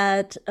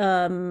that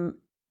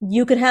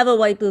you could have a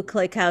white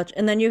boucle couch,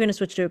 and then you're going to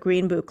switch to a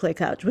green boucle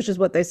couch, which is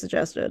what they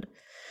suggested.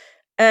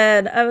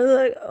 And I was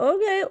like,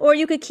 okay, or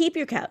you could keep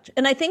your couch.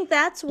 And I think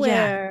that's Yeah.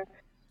 where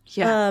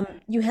Yeah.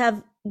 you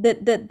have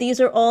that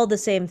these are all the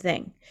same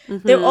thing.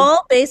 They're Mm-hmm.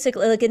 all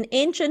basically like in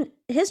ancient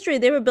history,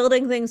 they were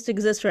building things to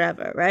exist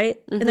forever, right?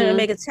 And they're gonna Mm-hmm.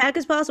 make it as tack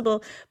as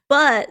possible,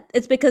 but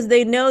it's because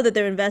they know that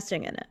they're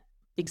investing in it.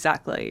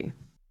 Exactly.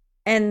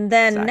 And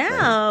then Exactly.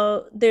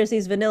 now there's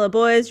these vanilla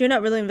boys. You're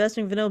not really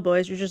investing in vanilla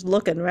boys. You're just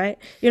looking, right?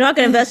 You're not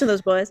going to invest in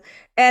those boys.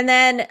 And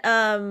then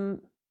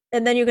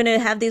you're going to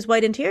have these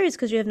white interiors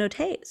because you have no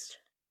taste.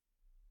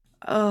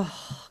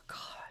 Oh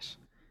gosh.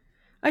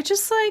 I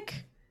just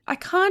like I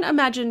can't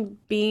imagine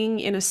being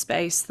in a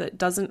space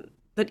that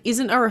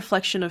isn't a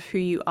reflection of who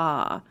you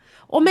are.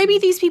 Or maybe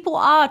these people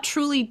are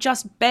truly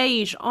just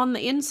beige on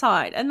the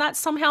inside, and that's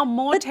somehow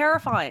more But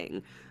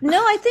terrifying. no,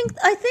 I think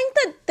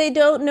that they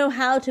don't know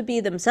how to be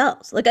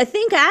themselves. Like I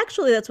think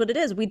actually that's what it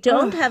is. We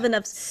don't have Oh,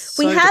 enough.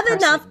 We so have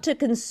enough depressing. to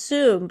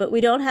consume, but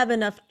we don't have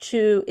enough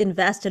to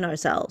invest in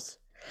ourselves.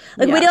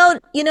 Like we Yeah.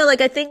 don't,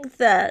 like I think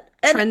that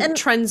and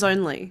Trends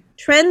only.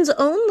 trends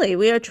only.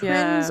 We are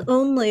trends Yeah.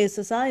 only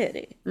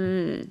society.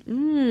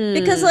 Mm.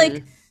 Because Mm.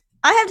 like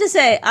I have to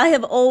say, I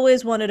have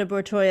always wanted a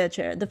Bertoya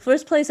chair. The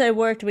first place I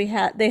worked, they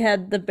had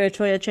the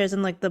Bertoya chairs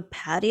in like the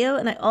patio,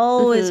 and I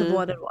always have Mhm.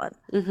 wanted one.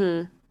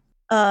 Mhm.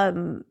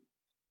 Um,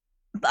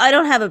 but I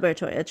don't have a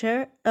Bertoya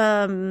chair.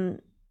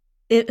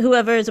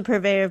 Whoever is a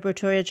purveyor of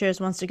Bertoya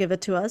chairs wants to give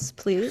it to us,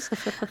 please.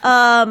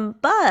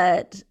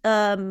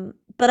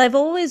 But I've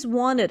always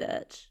wanted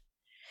it,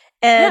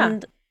 Yeah.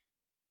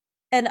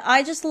 and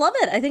I just love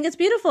it. I think it's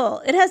beautiful.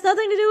 It has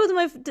nothing to do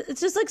with it's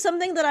just like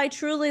something that I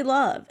truly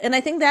love. And I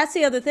think that's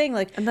the other thing.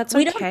 Like And that's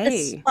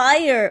okay.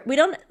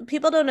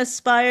 people don't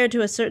aspire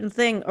to a certain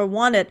thing or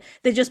want it.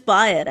 They just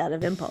buy it out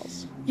of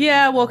impulse.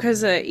 Yeah, well,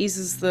 because it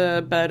eases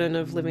the burden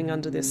of living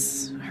under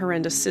this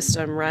horrendous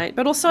system, right?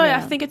 But also, I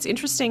Yeah. think it's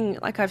interesting.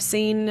 Like, I've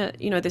seen,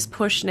 this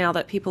push now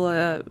that people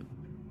are,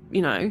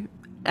 you know,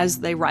 as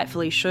they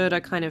rightfully should, are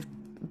kind of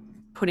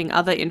putting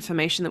other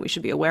information that we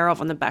should be aware of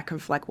on the back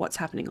of like what's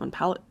happening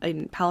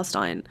in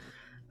Palestine.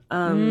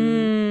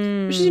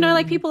 Which is,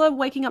 like Mm. people are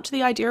waking up to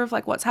the idea of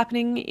like what's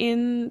happening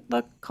in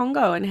the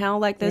Congo and how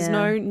like there's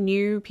Yeah. no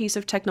new piece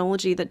of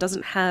technology that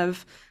doesn't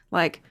have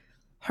like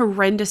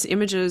horrendous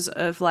images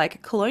of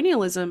like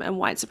colonialism and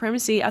white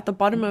supremacy at the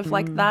bottom of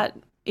like Mhm. that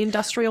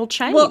industrial Well,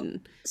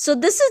 chain. so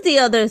this is the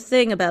other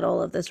thing about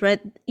all of this, right?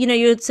 You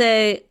would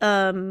say,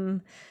 uh,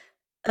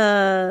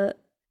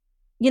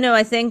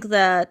 I think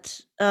that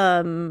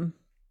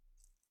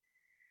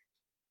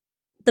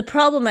the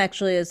problem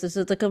actually is this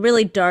is like a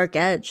really dark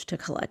edge to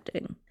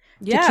collecting,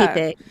 to Yeah.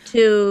 keeping,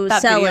 to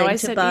That video selling, I to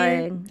sent you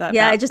buying. that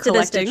Yeah, I about just did a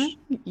collecting.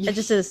 stitch. I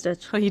just did a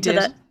stitch. Oh, you Did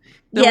I? did.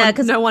 No Yeah, one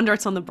because no wonder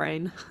it's on the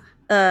brain.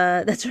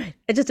 that's right.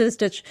 I just did a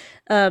stitch.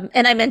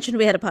 And I mentioned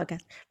we had a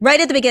podcast right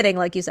at the beginning,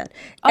 like you said.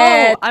 Oh,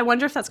 And I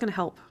wonder if that's going to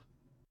help.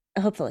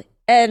 hopefully.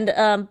 And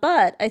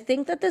but I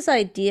think that this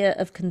idea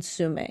of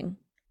consuming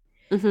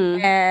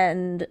Mhm.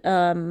 and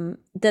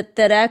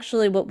that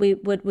actually what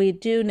we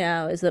do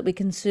now is that we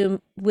consume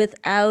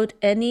without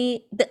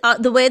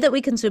the way that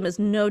we consume is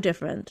no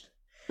different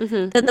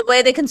Mhm. than the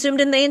way they consumed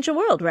in the ancient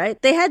world, right?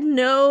 They had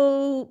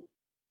no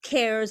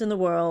cares in the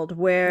world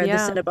where the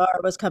Yeah. cinnabar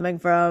was coming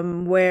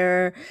from,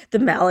 where the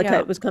Yeah.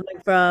 malachite was coming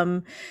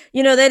from.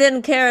 They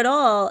didn't care at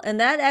all, and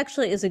that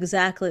actually is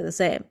exactly the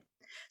same.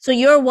 So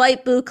your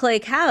white blue clay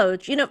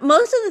couch,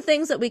 most of the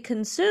things that we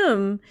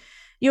consume,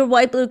 your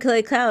white blue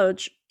clay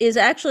couch is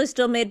actually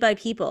still made by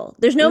people.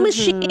 There's no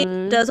machine that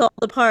Mhm. does all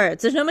the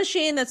parts. There's no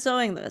machine that's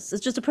sewing this.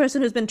 It's just a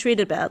person who's been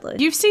treated badly.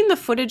 You've seen the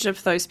footage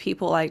of those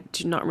people, I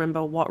do not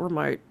remember what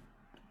remote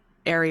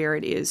area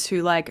it is, who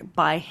like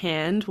by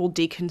hand will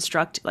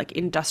deconstruct like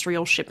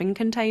industrial shipping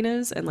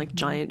containers and like Mhm.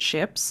 giant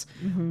ships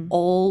Mhm.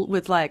 all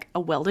with like a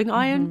welding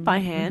iron by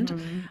Mhm. hand.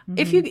 Mhm.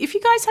 If you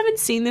guys haven't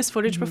seen this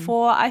footage Mhm.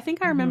 before, I think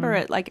I remember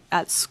Mhm. it like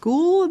at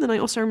school, and then I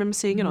also remember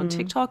seeing it on Mhm.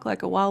 TikTok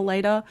like a while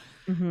later.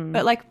 But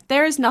Mhm. like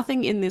there is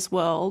nothing in this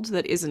world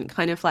that isn't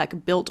kind of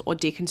like built or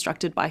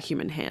deconstructed by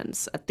human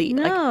hands at the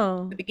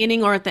No.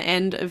 beginning or at the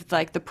end of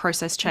like the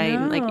process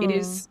chain. Like it No.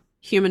 is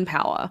human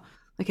power.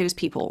 Like it is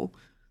people.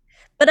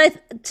 But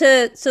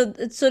so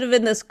it's sort of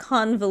in this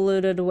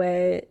convoluted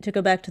way to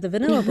go back to the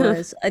Vanilla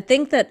Boys. I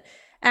think that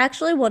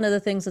actually one of the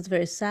things that's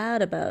very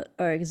sad about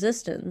our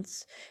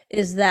existence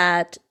is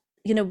that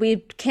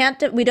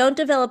we don't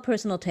develop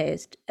personal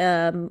taste.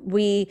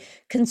 We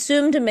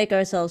consume to make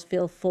ourselves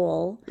feel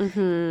full,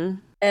 Mm-hmm.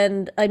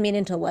 and I mean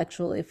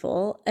intellectually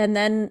full, and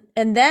then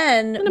And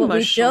what we don't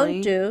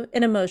emotionally. do,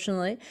 and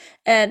emotionally,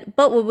 and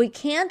but what we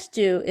can't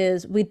do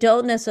is we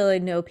don't necessarily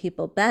know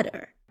people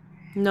better.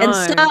 And No.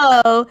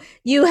 so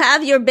you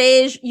have your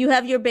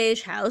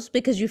beige house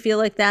because you feel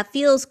like that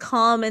feels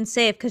calm and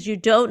safe because you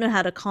don't know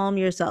how to calm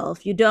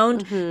yourself. You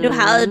don't know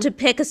how Mm-hmm. to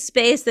pick a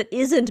space that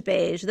isn't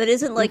beige, that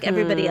isn't like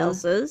everybody Mm-hmm.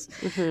 else's.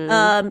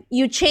 Mm-hmm.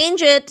 You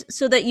change it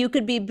so that you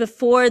could be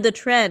before the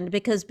trend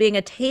because being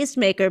a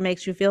tastemaker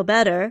makes you feel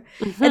better.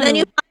 And then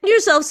you Mm-hmm. find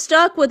yourself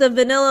stuck with a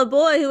vanilla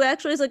boy who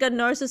actually is like a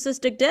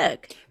narcissistic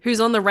dick. Who's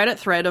on the Reddit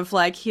thread of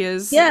like,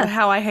 here's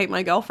how I hate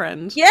my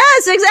girlfriend.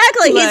 Yes,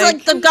 exactly. He's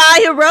like the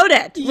guy who wrote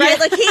it, right?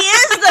 Like he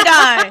is the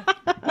guy.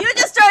 You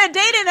just started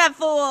dating that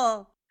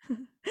fool.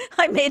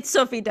 I made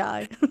Sophie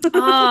die.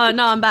 Oh,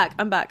 no, I'm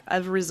back.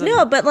 I've risen.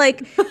 No, but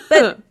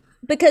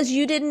because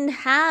you didn't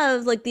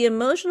have like the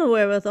emotional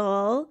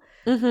wherewithal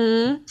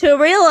to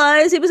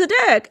realize he was a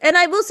dick. And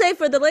I will say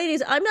for the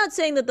ladies, I'm not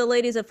saying that the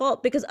ladies at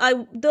fault, because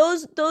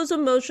those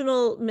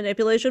emotional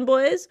manipulation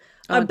boys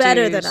are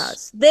better than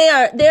us.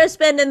 They're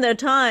spending their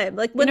time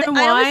like when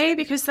why?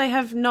 Because they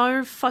have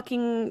no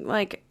fucking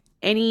like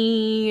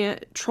any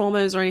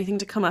traumas or anything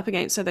to come up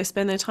against, so they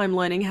spend their time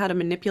learning how to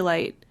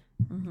manipulate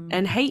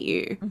and hate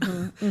you.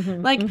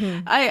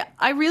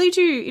 I really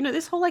do,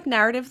 this whole like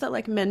narrative that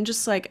like men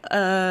just like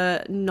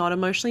not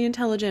emotionally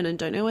intelligent and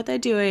don't know what they're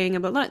doing,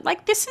 but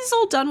like this is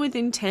all done with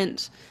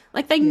intent.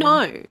 Like they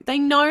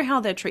know how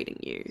they're treating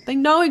you. They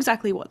know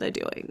exactly what they're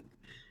doing.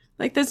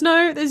 Like there's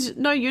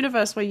no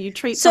universe where you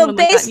treat someone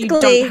like that and you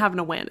don't have an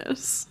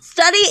awareness.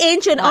 Study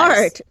ancient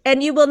art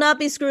and you will not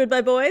be screwed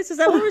by boys. Is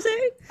that what we're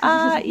saying?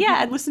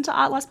 Yeah, and listen to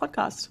Art Less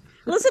podcast.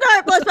 Listen to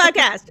Art Plus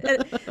podcast.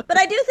 But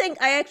I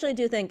actually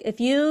do think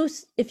if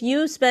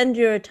you spend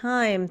your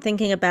time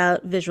thinking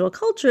about visual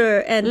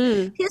culture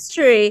and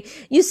history,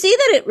 you see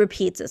that it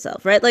repeats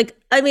itself, right? Like,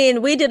 I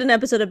mean, we did an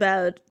episode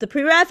about the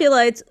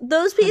pre-Raphaelites.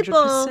 Those people,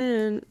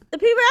 100%. The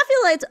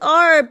pre-Raphaelites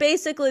are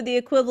basically the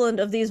equivalent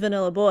of these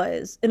vanilla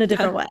boys in a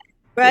different way.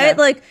 Right?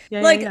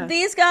 Yeah.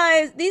 These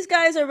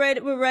guys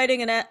were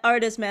writing an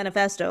artist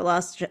manifesto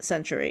last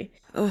century.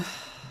 Ugh.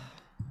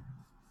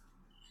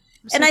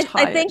 I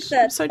think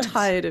that I'm so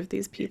tired of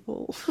these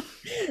people.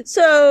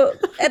 So,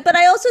 but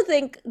I also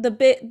think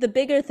the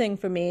bigger thing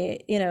for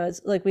me,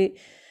 is like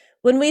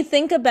when we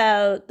think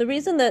about the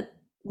reason that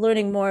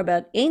learning more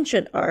about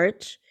ancient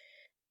art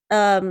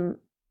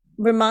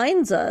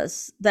reminds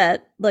us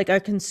that like our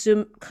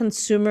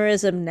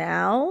consumerism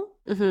now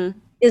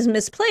is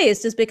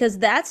misplaced, is because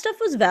that stuff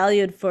was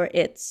valued for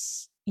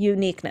its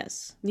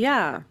uniqueness.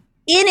 Yeah.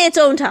 In its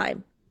own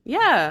time.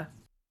 Yeah.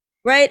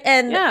 Right?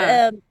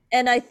 And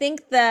and I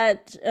think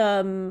that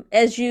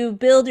as you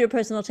build your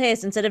personal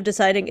taste, instead of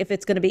deciding if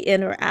it's going to be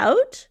in or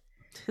out,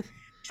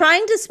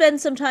 trying to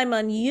spend some time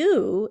on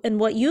you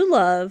and what you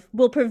love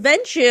will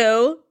prevent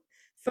you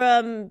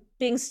from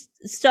being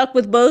stuck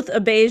with both a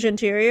beige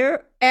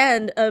interior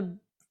and a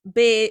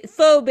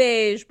faux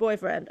beige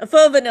boyfriend, a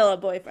faux vanilla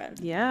boyfriend.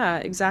 Yeah,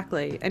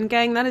 exactly. And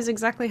gang, that is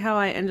exactly how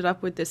I ended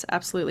up with this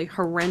absolutely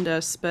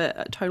horrendous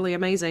but totally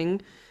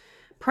amazing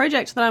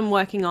project that I'm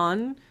working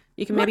on.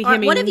 You can maybe hear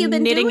me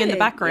knitting in the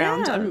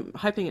background. Yeah. I'm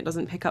hoping it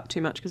doesn't pick up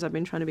too much because I've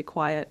been trying to be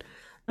quiet.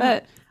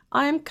 But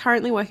I'm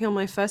currently working on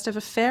my first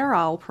ever Fair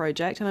Isle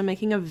project, and I'm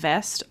making a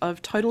vest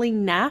of totally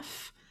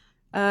naff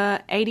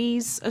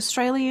 80s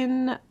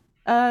Australian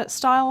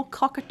style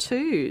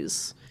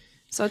cockatoos.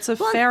 So it's a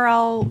Fair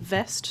Isle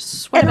vest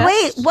sweater. And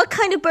wait, what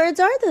kind of birds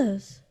are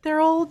those?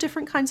 They're all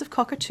different kinds of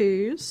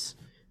cockatoos.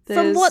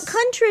 From what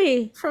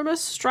country? From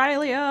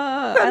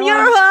Australia. From your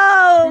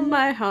home. From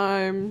my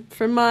home.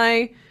 From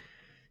my...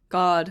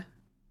 God,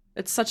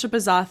 it's such a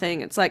bizarre thing.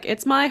 It's like,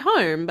 it's my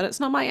home, but it's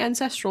not my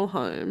ancestral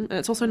home. And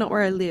it's also not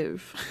where I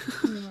live.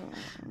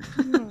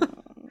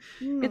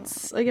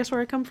 It's, I guess,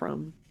 where I come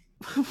from.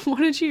 What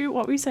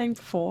were you saying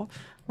before?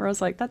 Where I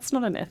was like, that's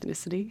not an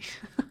ethnicity.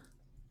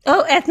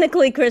 Oh,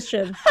 ethnically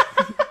Christian.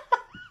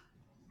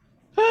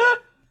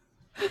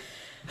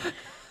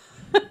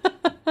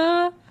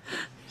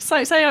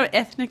 So say I'm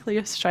ethnically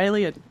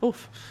Australian.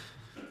 Oof.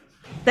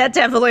 That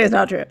definitely is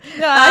not true.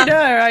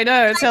 Yeah, I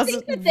know. It sounds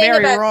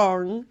very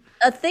wrong.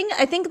 I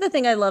think the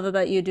thing I love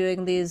about you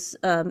doing these,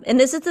 and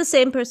this is the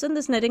same person,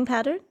 this knitting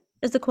pattern,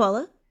 is the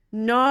koala?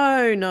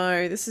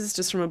 No. This is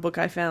just from a book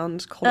I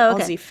found called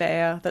Aussie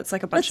Fair. That's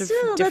like a bunch of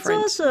different... That's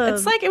awesome.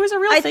 It's like, it was a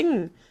real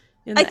thing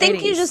in the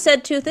 80s. You just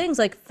said two things,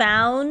 like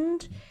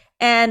found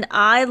and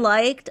I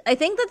liked. I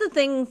think that the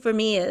thing for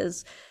me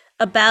is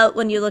about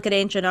when you look at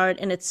ancient art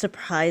and it's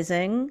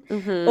surprising,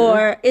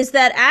 or is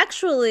that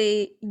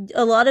actually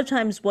a lot of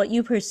times what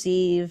you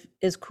perceive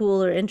is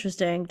cool or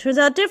interesting turns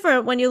out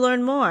different when you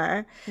learn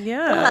more.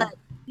 Yeah. But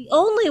the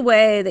only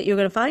way that you're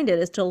going to find it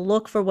is to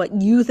look for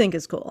what you think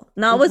is cool,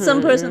 not what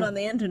some person on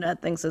the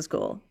internet thinks is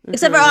cool,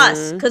 except for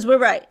us, because we're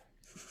right.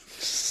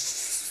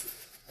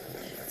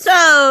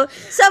 So,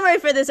 summary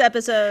for this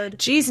episode.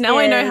 Geez, now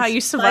I know how you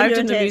survived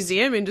in the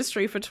museum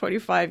industry for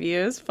 25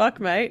 years. Fuck,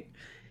 mate.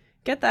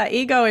 Get that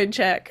ego in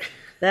check.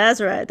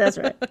 That's right.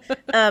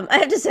 I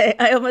have to say,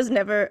 I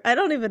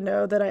don't even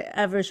know that I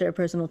ever share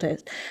personal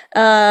taste.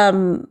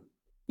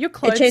 Your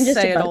clothes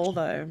say it all,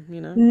 though,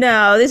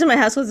 No, these are my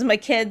house clothes. This is my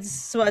kid's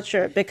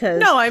sweatshirt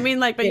because... No, I mean,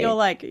 like, but you're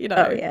like,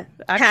 Oh, yeah.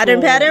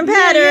 Actual... Pattern.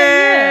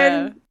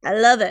 Yeah. I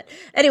love it.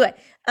 Anyway.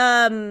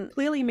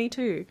 Clearly me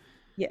too.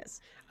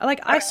 Yes.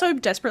 I so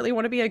desperately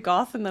want to be a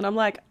goth, and then I'm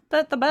like,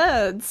 the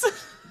birds.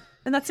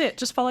 And that's it.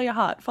 Just follow your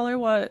heart. Follow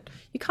what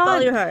you can't. Follow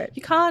your heart.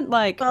 You can't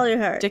follow your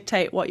heart.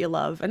 Dictate what you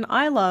love. And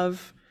I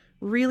love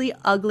really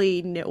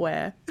ugly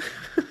knitwear.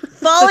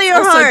 Follow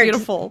your heart.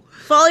 Beautiful.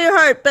 Follow your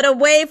heart, but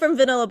away from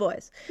Vanilla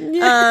Boys.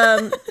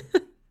 Yeah.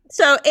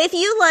 So if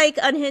you like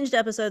unhinged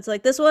episodes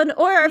like this one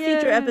or our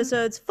future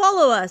episodes,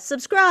 follow us,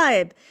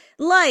 subscribe,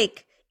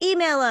 like,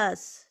 email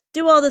us,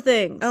 do all the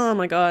things. Oh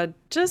my God.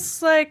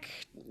 Just like,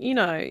 you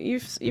know,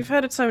 you've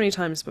heard it so many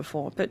times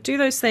before, but do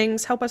those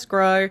things, help us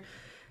grow,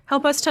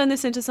 help us turn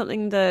this into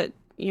something that,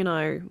 you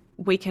know,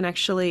 we can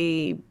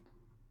actually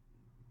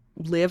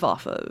live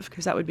off of,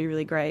 because that would be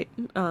really great.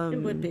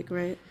 It would be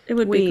great. It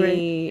would be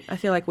great. I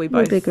feel like we've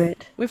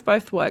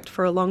both worked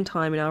for a long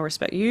time in our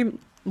respect. You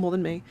more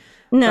than me.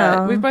 No.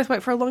 But we've both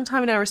worked for a long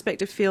time in our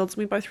respective fields.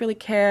 We both really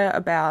care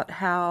about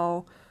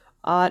how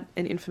art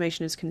and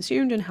information is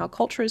consumed and how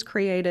culture is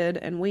created.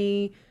 And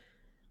we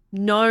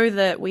know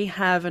that we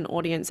have an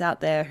audience out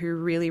there who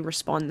really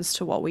responds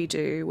to what we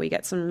do. We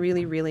get some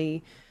really,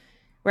 really...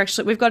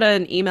 We've got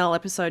an email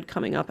episode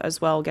coming up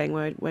as well, gang.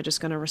 We're just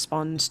going to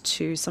respond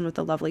to some of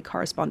the lovely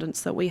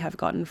correspondence that we have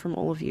gotten from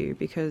all of you,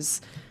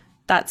 because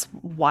that's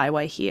why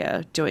we're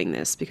here doing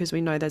this, because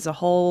we know there's a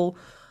whole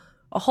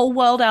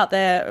world out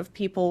there of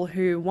people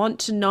who want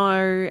to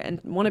know and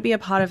want to be a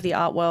part of the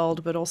art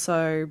world, but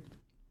also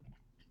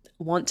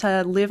want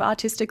to live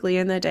artistically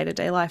in their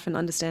day-to-day life and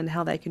understand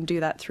how they can do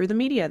that through the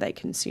media they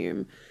consume.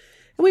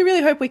 And we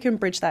really hope we can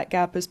bridge that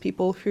gap as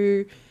people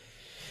who...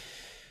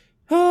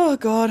 Oh,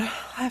 God,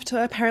 I have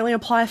to apparently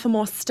apply for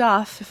more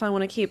stuff if I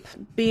want to keep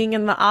being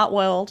in the art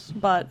world,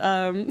 but...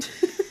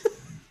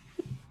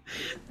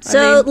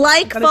 So,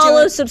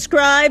 follow,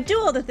 subscribe, do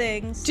all the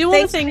things. Do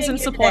all the things and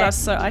support us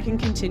so I can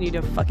continue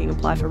to fucking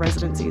apply for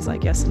residencies, I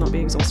guess, and not be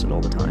exhausted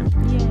all the time.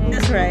 Yay.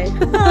 That's right.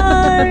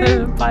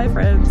 Bye. Bye,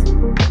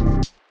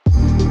 friends.